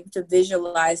is being able to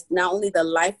visualize not only the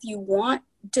life you want,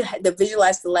 to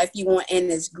visualize the life you want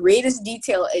in as greatest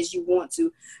detail as you want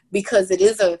to, because it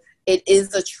is a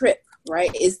trip.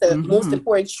 Right. It's the most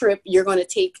important trip you're going to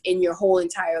take in your whole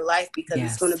entire life, because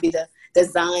it's going to be the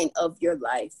design of your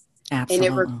life.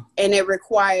 Absolutely. And it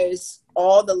requires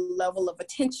all the level of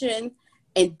attention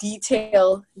and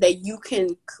detail that you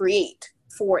can create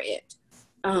for it.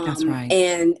 That's right.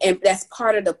 And that's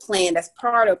part of the plan. That's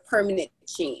part of permanent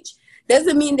change.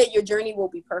 Doesn't mean that your journey will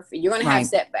be perfect. You're going to have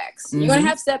setbacks. You're going to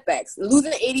have setbacks.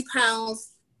 Losing 80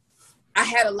 pounds, I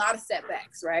had a lot of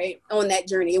setbacks, right, on that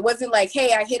journey. It wasn't like,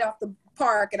 hey, I hit off the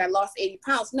park and I lost 80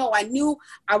 pounds. No, I knew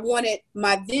I wanted,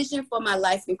 my vision for my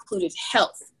life included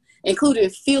health,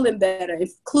 included feeling better,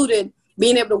 included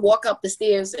being able to walk up the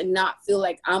stairs and not feel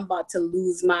like I'm about to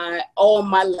lose all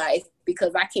my life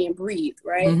because I can't breathe,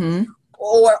 right?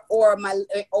 Or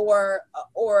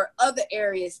other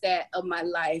areas of my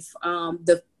life,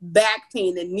 the back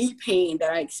pain, the knee pain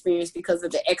that I experienced because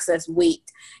of the excess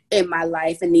weight in my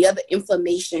life, and the other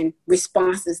inflammation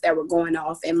responses that were going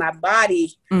off in my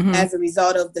body as a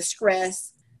result of the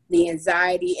stress, the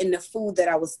anxiety, and the food that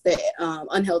the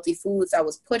unhealthy foods I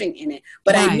was putting in it.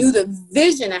 But I knew the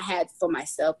vision I had for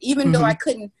myself, even though I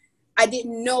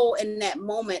didn't know in that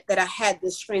moment that I had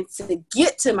the strength to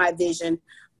get to my vision.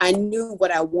 I knew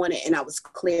what I wanted and I was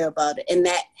clear about it. And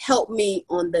that helped me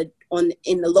in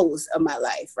the lows of my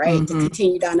life, right? To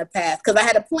continue down the path. Because I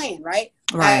had a plan, right?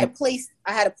 I had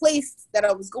a place that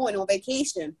I was going on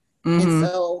vacation.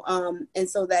 Mm-hmm. And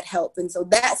so that helped. And so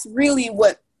that's really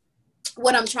what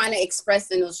I'm trying to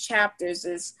express in those chapters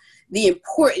is the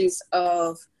importance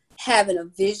of having a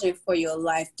vision for your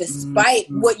life, despite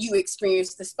what you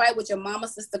experienced, despite what your mama,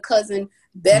 sister, cousin,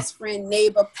 best friend,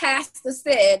 neighbor, pastor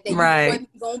said that you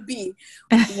wasn't going to be.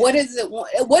 What is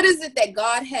it that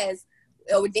God has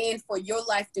ordained for your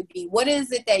life to be? What is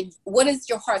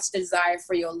your heart's desire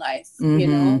for your life? You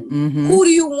know, who do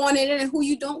you want in it and who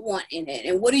you don't want in it?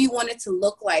 And what do you want it to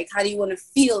look like? How do you want to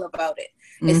feel about it?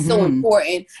 It's so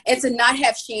important. And to not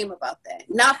have shame about that.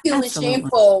 Not feeling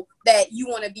shameful that you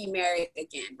want to be married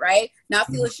again, right? Not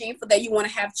feeling shameful that you want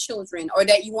to have children or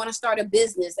that you want to start a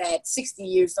business at 60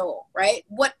 years old, right?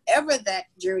 Whatever that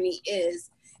journey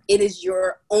is, it is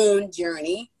your own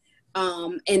journey.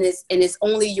 And it's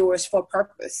only yours for a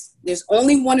purpose. There's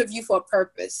only one of you for a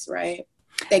purpose, right?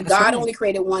 That God only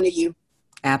created one of you.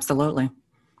 Absolutely.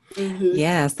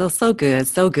 Yeah, so good,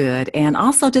 so good. And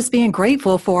also just being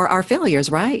grateful for our failures,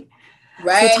 right?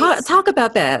 Right. So talk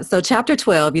about that. So chapter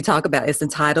 12, you talk about, it's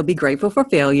entitled Be Grateful for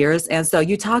Failures. And so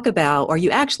you talk about, or you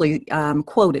actually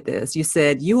quoted this, you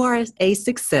said, you are a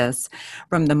success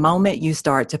from the moment you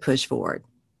start to push forward.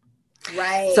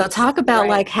 Right. So talk about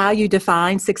like how you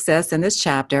define success in this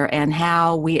chapter and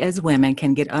how we as women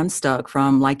can get unstuck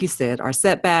from, like you said, our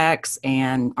setbacks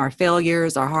and our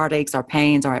failures, our heartaches, our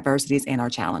pains, our adversities, and our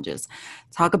challenges.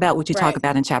 Talk about what you talk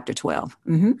about in chapter 12.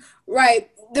 Right.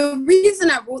 The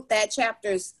reason I wrote that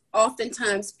chapter is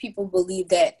oftentimes people believe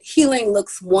that healing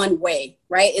looks one way,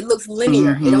 right? It looks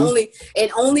linear.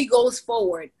 It only goes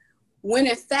forward. When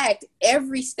in fact,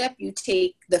 every step you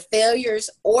take, the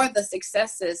failures or the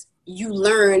successes, you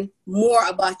learn more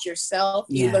about yourself,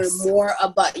 you learn more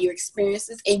about your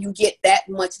experiences, and you get that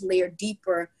much layer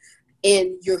deeper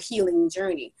in your healing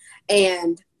journey.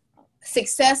 And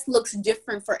success looks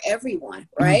different for everyone,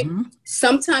 right?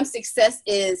 Sometimes success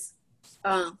is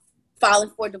filing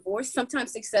for divorce.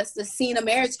 Sometimes success is seeing a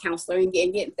marriage counselor and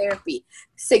getting therapy.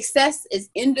 Success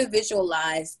is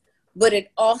individualized, but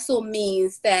it also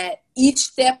means that each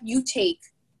step you take,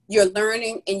 you're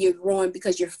learning and you're growing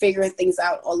because you're figuring things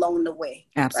out along the way.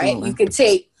 Absolutely. Right? You can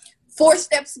take 4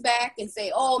 steps back and say,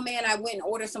 oh man, I went and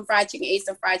ordered some fried chicken, ate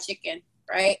some fried chicken,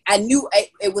 right? I knew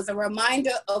it was a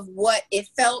reminder of what it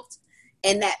felt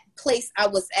and that place I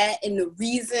was at and the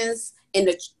reasons and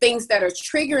the things that are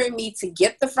triggering me to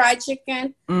get the fried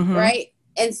chicken, right?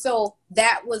 And so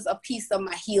that was a piece of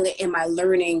my healing and my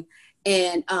learning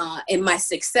and my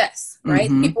success, right?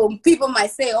 People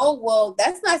might say, oh, well,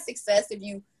 that's not success if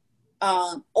you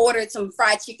ordered some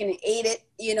fried chicken and ate it,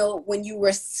 you know, when you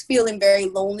were feeling very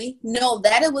lonely. No,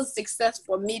 that it was success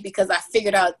for me because I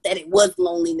figured out that it was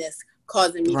loneliness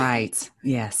causing me. Right.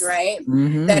 Yes. Right.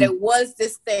 That it was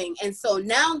this thing. And so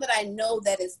now that I know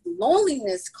that it's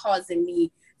loneliness causing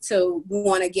me to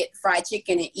want to get fried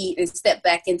chicken and eat and step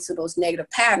back into those negative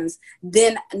patterns,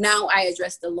 then now I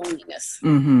address the loneliness.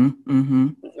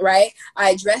 Right. I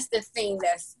address the thing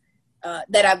that's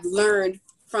that I've learned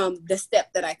from the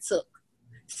step that I took.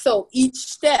 So each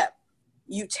step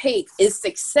you take is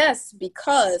success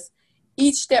because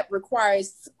each step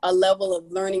requires a level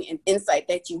of learning and insight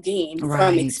that you gain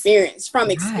from experience.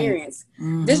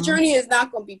 This journey is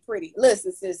not going to be pretty.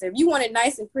 Listen, sis, if you want it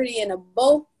nice and pretty in a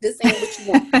bow, this ain't what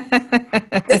you want.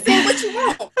 This ain't what you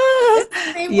want.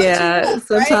 This ain't what you want,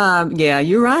 sometimes,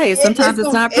 you're right. Sometimes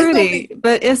it's not pretty,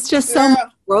 but it's just so much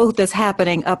growth that's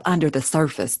happening up under the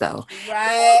surface, though.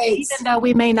 Right. Even though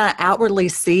we may not outwardly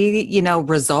see,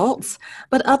 results,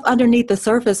 but up underneath the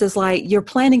surface is like you're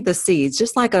planting the seeds,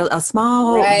 just like a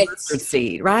small mustard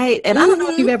seed, right? And I don't know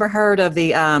if you've ever heard of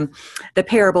the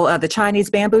parable of the Chinese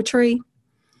bamboo tree.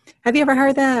 Have you ever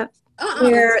heard that?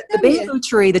 Where the bamboo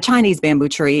tree, the Chinese bamboo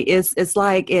tree, is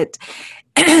like it.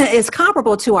 Is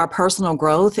comparable to our personal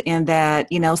growth in that,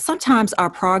 sometimes our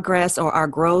progress or our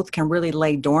growth can really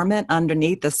lay dormant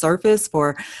underneath the surface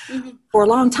for a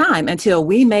long time until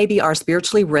we maybe are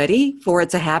spiritually ready for it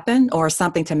to happen or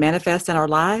something to manifest in our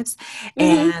lives.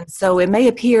 And so it may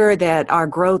appear that our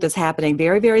growth is happening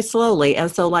very, very slowly. And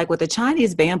so like with the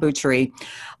Chinese bamboo tree,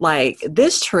 like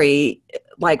this tree,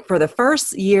 like for the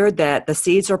first year that the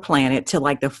seeds are planted to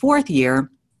like the 4th year,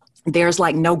 there's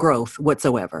like no growth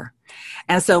whatsoever.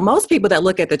 And so most people that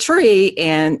look at the tree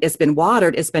and it's been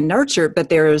watered, it's been nurtured, but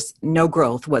there's no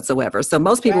growth whatsoever. So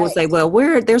most people would say, well,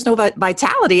 there's no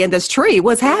vitality in this tree.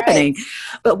 What's happening?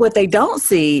 But what they don't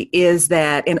see is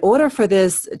that in order for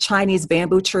this Chinese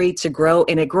bamboo tree to grow,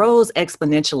 and it grows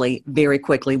exponentially very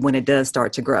quickly when it does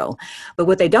start to grow. But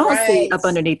what they don't see up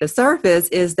underneath the surface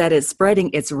is that it's spreading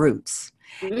its roots.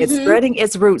 It's spreading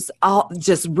its roots all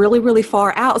just really, really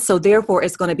far out. So therefore,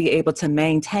 it's going to be able to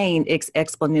maintain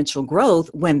exponential growth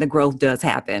when the growth does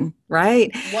happen,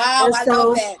 right? Wow, And I so,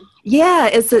 love that. yeah,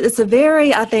 it's a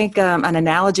very, I think, an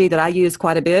analogy that I use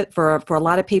quite a bit for a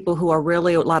lot of people who are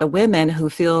really, a lot of women who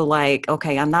feel like,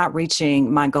 okay, I'm not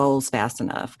reaching my goals fast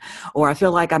enough, or I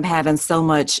feel like I'm having so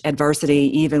much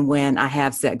adversity even when I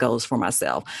have set goals for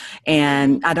myself,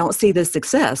 and I don't see the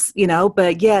success,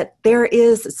 but yet there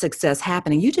is success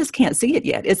happening. You just can't see it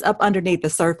yet. It's up underneath the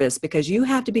surface, because you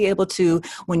have to be able to,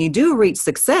 when you do reach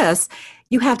success,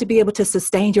 you have to be able to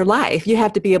sustain your life. You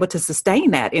have to be able to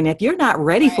sustain that. And if you're not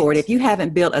ready for it, if you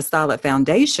haven't built a solid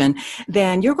foundation,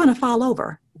 then you're going to fall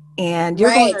over and you're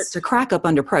going to crack up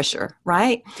under pressure.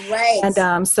 Right.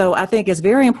 And so I think it's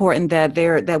very important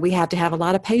that we have to have a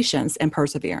lot of patience and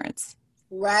perseverance.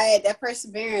 Right. That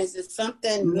perseverance is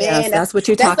something, yes, man. That's what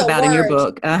you talk about in your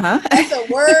book. That's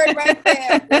a word right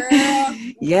there, girl.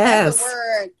 Yes. That's a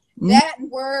word. That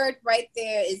word right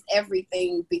there is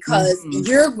everything, because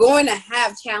you're going to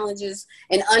have challenges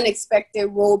and unexpected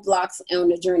roadblocks on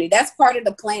the journey. That's part of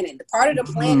the planning. The part of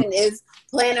the planning is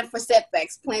planning for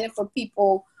setbacks, planning for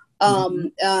people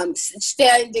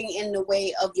standing in the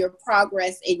way of your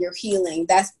progress and your healing.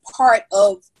 That's part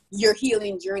of your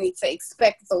healing journey, to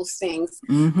expect those things.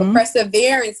 But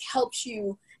perseverance helps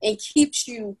you and keeps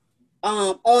you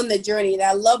on the journey. And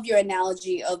I love your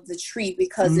analogy of the tree,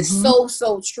 because it's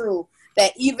so true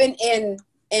that even in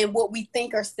what we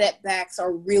think are setbacks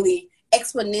are really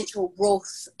exponential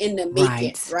growth in the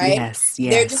making, right? Yes.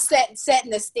 They're just setting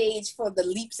the stage for the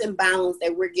leaps and bounds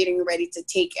that we're getting ready to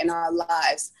take in our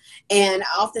lives. And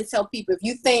I often tell people, if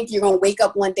you think you're going to wake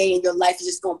up one day and your life is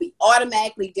just going to be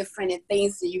automatically different, and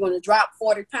things that you're going to drop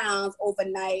 40 pounds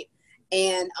overnight,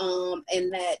 and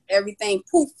that everything,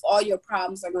 poof, all your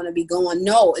problems are going to be gone.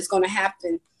 No, it's going to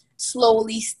happen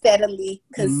slowly, steadily,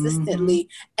 consistently.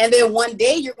 And then one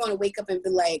day you're going to wake up and be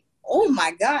like, oh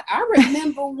my God, I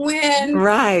remember when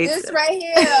this right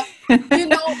here,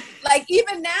 like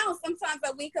even now, sometimes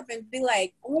I wake up and be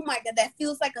like, oh my God, that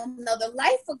feels like another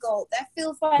life ago. That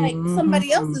feels like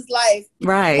somebody else's life.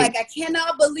 Right. Like, I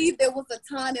cannot believe there was a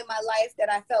time in my life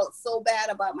that I felt so bad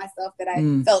about myself, that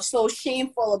I felt so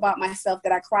shameful about myself,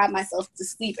 that I cried myself to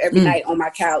sleep every night on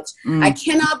my couch. I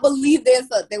cannot believe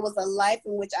there was a life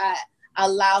in which I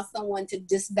allow someone to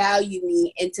disvalue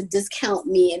me and to discount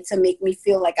me and to make me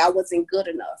feel like I wasn't good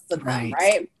enough for them,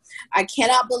 right? I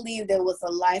cannot believe there was a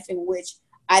life in which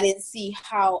I didn't see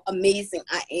how amazing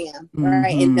I am,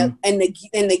 right? And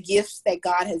the gifts that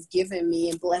God has given me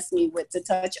and blessed me with to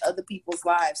touch other people's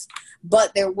lives.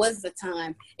 But there was a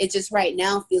time. It just right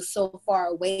now feels so far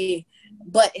away,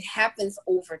 but it happens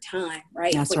over time,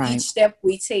 right? That's for each step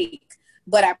we take.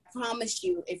 But I promise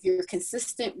you, if you're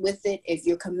consistent with it, if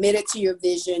you're committed to your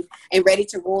vision and ready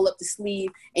to roll up the sleeve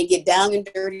and get down and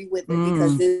dirty with it,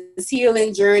 because this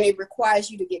healing journey requires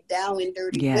you to get down and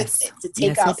dirty with it, to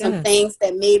take out some things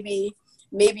that maybe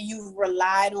you've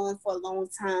relied on for a long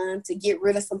time, to get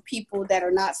rid of some people that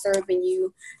are not serving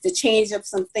you, to change up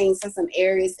some things in some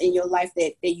areas in your life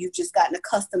that you've just gotten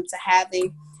accustomed to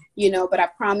having. But I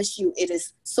promise you, it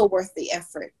is so worth the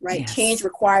effort, right? Yes. Change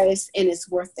requires, and it's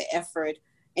worth the effort.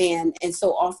 And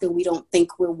so often we don't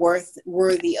think we're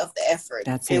worthy of the effort.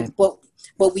 That's it.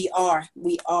 But we are.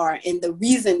 And the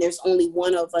reason there's only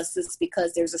one of us is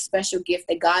because there's a special gift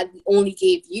that God only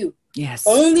gave you. Yes.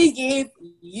 Only gave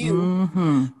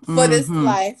you for this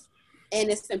life.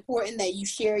 And it's important that you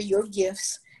share your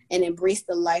gifts and embrace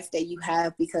the life that you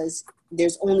have, because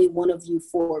there's only one of you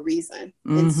for a reason.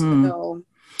 And so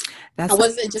I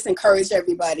want to just encourage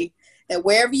everybody that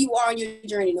wherever you are on your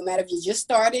journey, no matter if you're just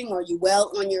starting or you're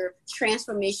well on your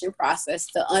transformation process,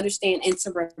 to understand and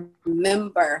to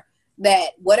remember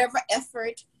that whatever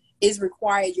effort is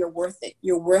required, you're worth it.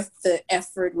 You're worth the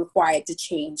effort required to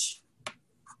change.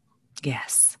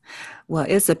 Yes. Well,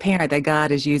 it's apparent that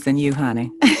God is using you,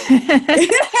 honey.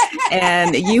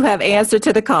 And you have answered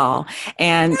to the call.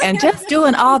 And just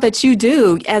doing all that you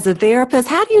do as a therapist,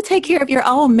 how do you take care of your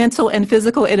own mental and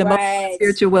physical and emotional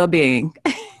spiritual well-being?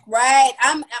 Right.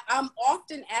 I'm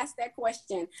often asked that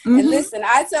question. And listen,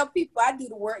 I tell people I do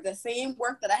the same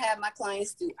work that I have my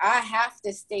clients do. I have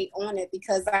to stay on it,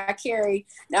 because I carry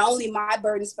not only my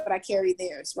burdens, but I carry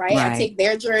theirs, right? I take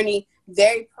their journey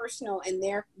very personal, and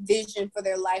their vision for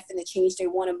their life and the change they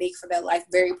want to make for their life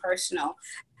very personal.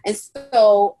 And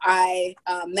so I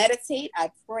meditate, I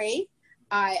pray,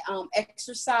 I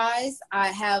exercise, I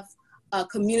have a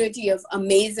community of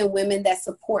amazing women that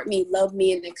support me, love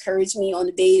me, and encourage me on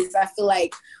the days I feel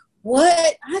like,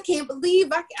 what? I can't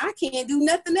believe I can't do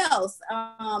nothing else.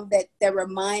 That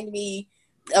remind me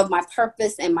my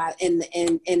purpose and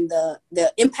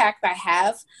the impact I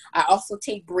have. I also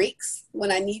take breaks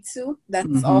when I need to.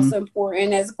 That's also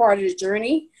important as a part of the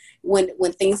journey.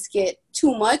 When things get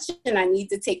too much and I need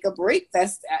to take a break,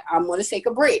 I'm going to take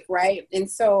a break, right? And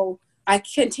so I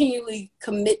continually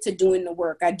commit to doing the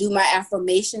work. I do my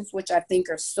affirmations, which I think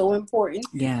are so important.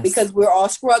 Yes. Because we're all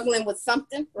struggling with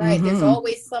something, right? There's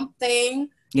always something.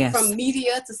 Yes. From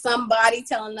media to somebody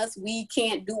telling us we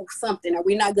can't do something or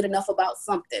we're not good enough about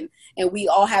something. And we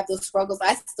all have those struggles.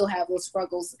 I still have those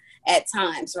struggles at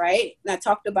times, right? And I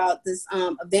talked about this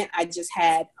event I just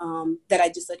had that I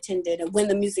just attended, and When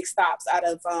the Music Stops, out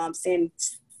of San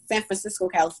Francisco,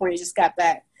 California. Just got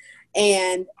back.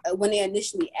 And when they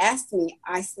initially asked me,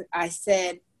 I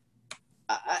said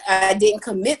I didn't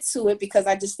commit to it because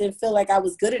I just didn't feel like I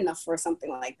was good enough for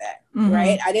something like that,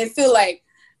 right? I didn't feel like,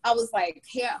 I was like,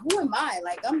 yeah, who am I?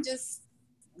 Like, I'm just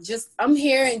I'm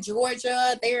here in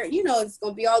Georgia. There, it's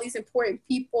going to be all these important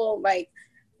people. Like,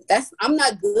 I'm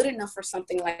not good enough for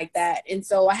something like that. And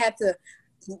so I had to,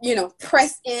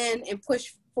 press in and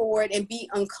push forward and be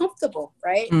uncomfortable,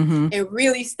 right? And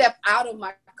really step out of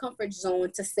my comfort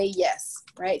zone to say yes,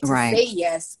 right? To say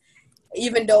yes.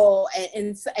 Even though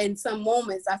in some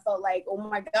moments I felt like, oh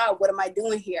my God, what am I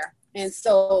doing here? And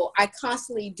so I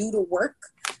constantly do the work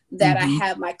that I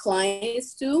have my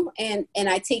clients do, and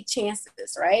I take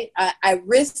chances, right? I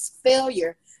risk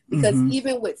failure because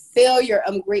even with failure,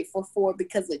 I'm grateful for,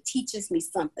 because it teaches me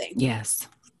something. Yes,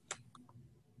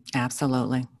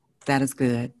 absolutely. That is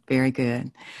good. Very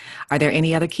good. Are there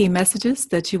any other key messages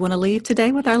that you want to leave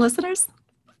today with our listeners?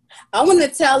 I want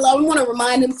to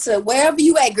remind them to, wherever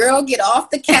you at, girl, get off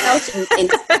the couch and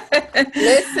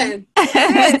listen.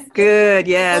 Yes. Good.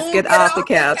 Yes. Get off the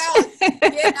couch.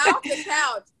 Get off the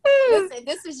couch. Listen,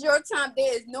 this is your time.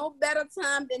 There is no better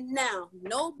time than now.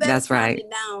 No better time than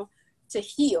now to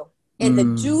heal and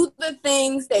to do the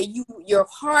things that your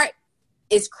heart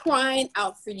is crying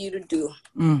out for you to do.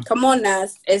 Come on now.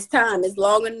 It's time. It's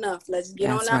long enough. Let's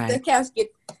get on off the couch.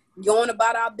 Get going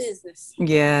about our business.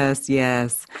 Yes,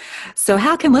 yes. So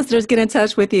how can listeners get in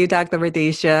touch with you, Dr.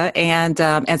 Radisha? And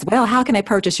as well, how can they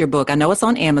purchase your book? I know it's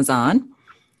on Amazon.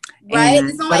 Right,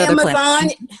 it's on Amazon.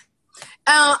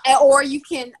 Or you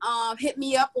can hit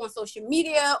me up on social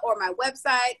media or my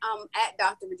website. At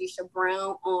Dr. Radisha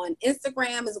Brown on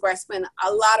Instagram is where I spend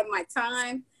a lot of my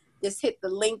time. Just hit the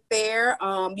link there.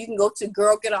 You can go to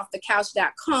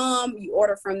girlgetoffthecouch.com. You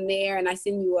order from there, and I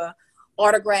send you a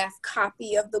autographed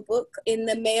copy of the book in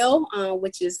the mail,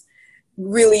 which is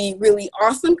really, really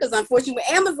awesome, because unfortunately with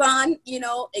Amazon,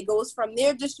 it goes from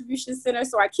their distribution center,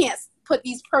 so I can't put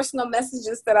these personal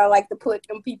messages that I like to put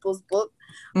in people's book.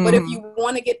 But if you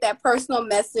want to get that personal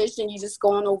message, then you just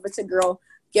go on over to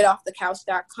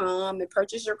girlgetoffthecouch.com and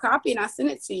purchase your copy, and I send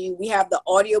it to you. We have the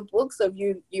audio books of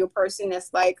you're a person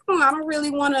that's like, I don't really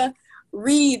want to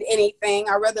read anything.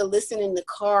 I'd rather listen in the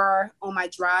car on my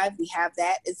drive. We have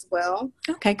that as well.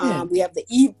 Okay, good. We have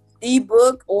the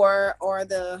ebook or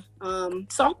the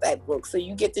softback book, so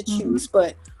you get to choose.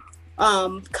 But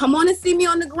come on and see me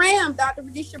on the gram, Dr.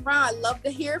 Radisha Brown. I love to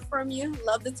hear from you.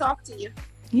 Love to talk to you.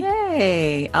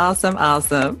 Yay. Awesome.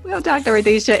 Awesome. Well, Dr.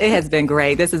 Radisha, it has been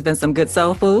great. This has been some good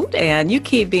soul food, and you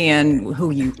keep being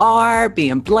who you are,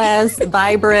 being blessed,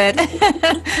 vibrant,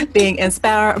 being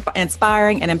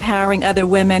inspiring and empowering other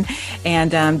women,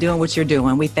 and doing what you're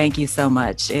doing. We thank you so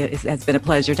much. It has been a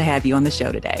pleasure to have you on the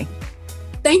show today.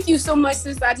 Thank you so much,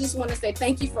 sis. I just want to say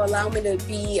thank you for allowing me to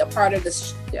be a part of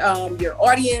this, your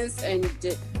audience, and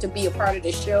to be a part of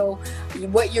the show.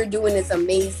 What you're doing is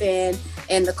amazing,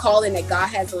 and the calling that God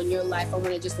has on your life, I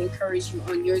want to just encourage you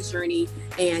on your journey,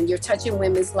 and you're touching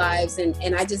women's lives. And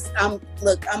I'm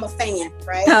a fan,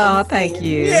 right? Oh, thank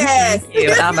you. Yes. Thank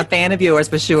you. I'm a fan of yours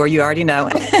for sure. You already know.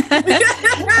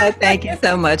 Thank you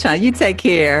so much, hon. You take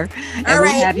care, and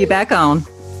we'll have you back on.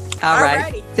 All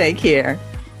right. Take care.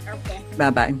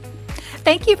 Bye-bye.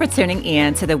 Thank you for tuning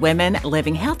in to the Women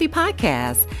Living Healthy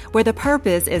podcast, where the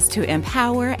purpose is to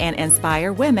empower and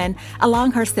inspire women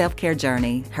along her self-care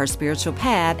journey, her spiritual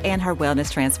path, and her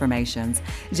wellness transformations.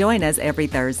 Join us every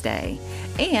Thursday.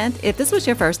 And if this was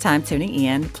your first time tuning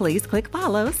in, please click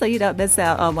follow so you don't miss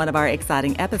out on one of our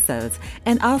exciting episodes.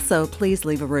 And also, please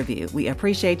leave a review. We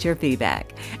appreciate your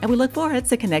feedback. And we look forward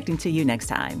to connecting to you next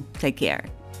time. Take care.